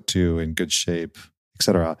 6'2" in good shape, et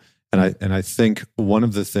cetera. And I think one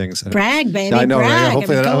of the things, brag, baby, I know, brag. right?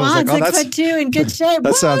 Hopefully, go on, 6'2" in good shape.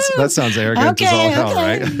 That sounds arrogant as all hell,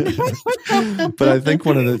 right? But I think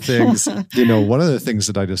one of the things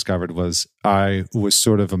that I discovered was I was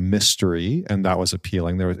sort of a mystery, and that was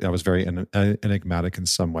appealing. I was very enigmatic in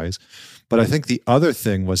some ways. But I think the other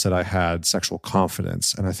thing was that I had sexual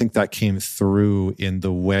confidence, and I think that came through in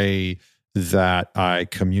the way that I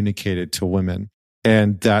communicated to women.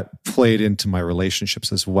 And that played into my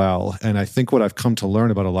relationships as well. And I think what I've come to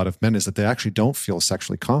learn about a lot of men is that they actually don't feel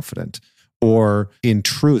sexually confident, or in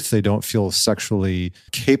truth, they don't feel sexually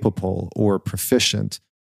capable or proficient.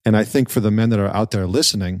 And I think for the men that are out there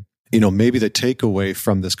listening, maybe the takeaway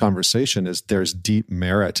from this conversation is there's deep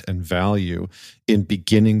merit and value in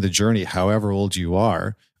beginning the journey, however old you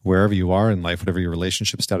are, wherever you are in life, whatever your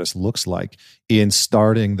relationship status looks like, in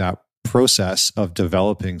starting that process of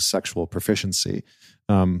developing sexual proficiency.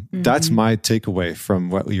 That's my takeaway from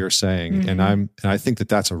what you're saying. And I think that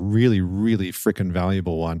that's a really, really freaking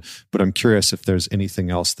valuable one. But I'm curious if there's anything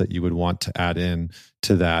else that you would want to add in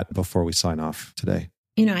to that before we sign off today.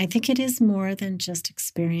 I think it is more than just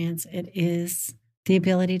experience. It is the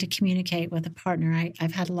ability to communicate with a partner.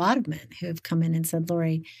 I've had a lot of men who have come in and said,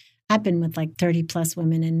 Lori, I've been with 30 plus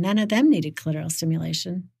women and none of them needed clitoral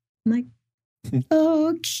stimulation. I'm like,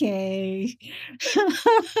 okay.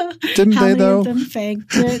 Didn't How they many though? Of them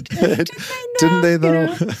faked it? Didn't they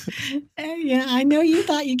though? I know you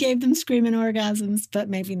thought you gave them screaming orgasms, but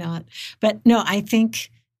maybe not. But no, I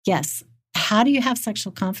think, yes. How do you have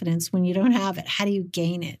sexual confidence when you don't have it? How do you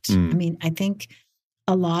gain it? I think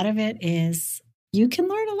a lot of it is you can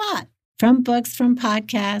learn a lot from books, from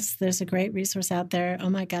podcasts. There's a great resource out there,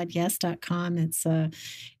 ohmygodyes.com.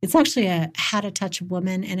 It's actually a How to Touch a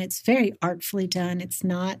Woman, and it's very artfully done.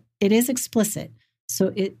 It is explicit.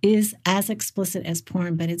 So it is as explicit as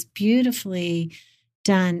porn, but it's beautifully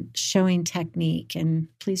done, showing technique. And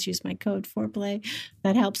please use my code foreplay.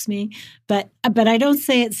 That helps me. But I don't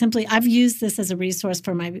say it simply. I've used this as a resource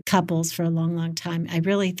for my couples for a long, long time. I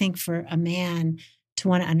really think for a man to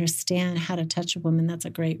want to understand how to touch a woman, that's a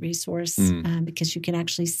great resource because you can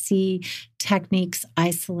actually see techniques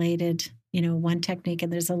isolated, one technique,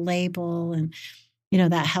 and there's a label, and,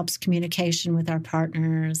 that helps communication with our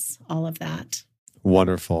partners, all of that.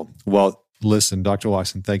 Wonderful. Well, listen, Dr.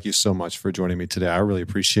 Watson, thank you so much for joining me today. I really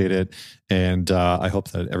appreciate it. And I hope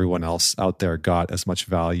that everyone else out there got as much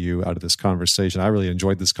value out of this conversation. I really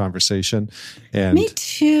enjoyed this conversation. And me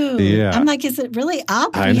too. Yeah. I'm like, is it really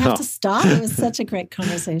up? We have to stop. It was such a great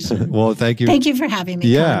conversation. Well, thank you. Thank you for having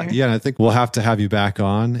me, Connor. Yeah. And I think we'll have to have you back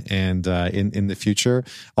on. And in the future,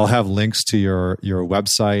 I'll have links to your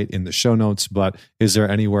website in the show notes. But is there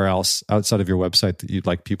anywhere else outside of your website that you'd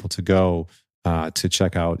like people to go to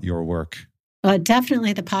check out your work?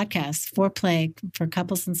 Definitely the podcast, Foreplay for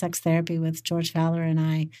Couples and Sex Therapy with George Fowler and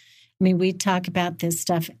I. We talk about this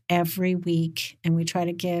stuff every week, and we try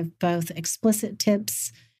to give both explicit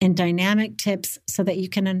tips and dynamic tips so that you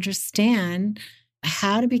can understand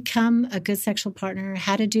how to become a good sexual partner,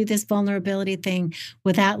 how to do this vulnerability thing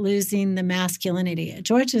without losing the masculinity.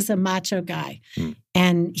 George is a macho guy,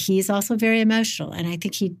 and he's also very emotional. And I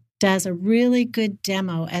think he does a really good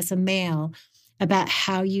demo as a male about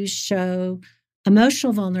how you show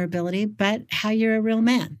emotional vulnerability, but how you're a real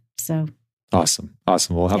man. So awesome.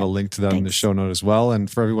 We'll have a link to that in the show note as well. And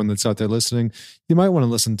for everyone that's out there listening, you might want to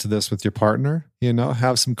listen to this with your partner,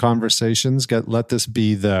 have some conversations, let this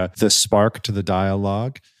be the spark to the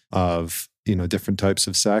dialogue of, different types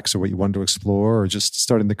of sex or what you want to explore, or just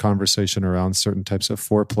starting the conversation around certain types of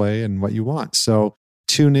foreplay and what you want. So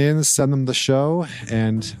tune in, send them the show.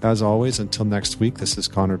 And as always, until next week, this is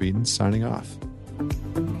Connor Beaton signing off.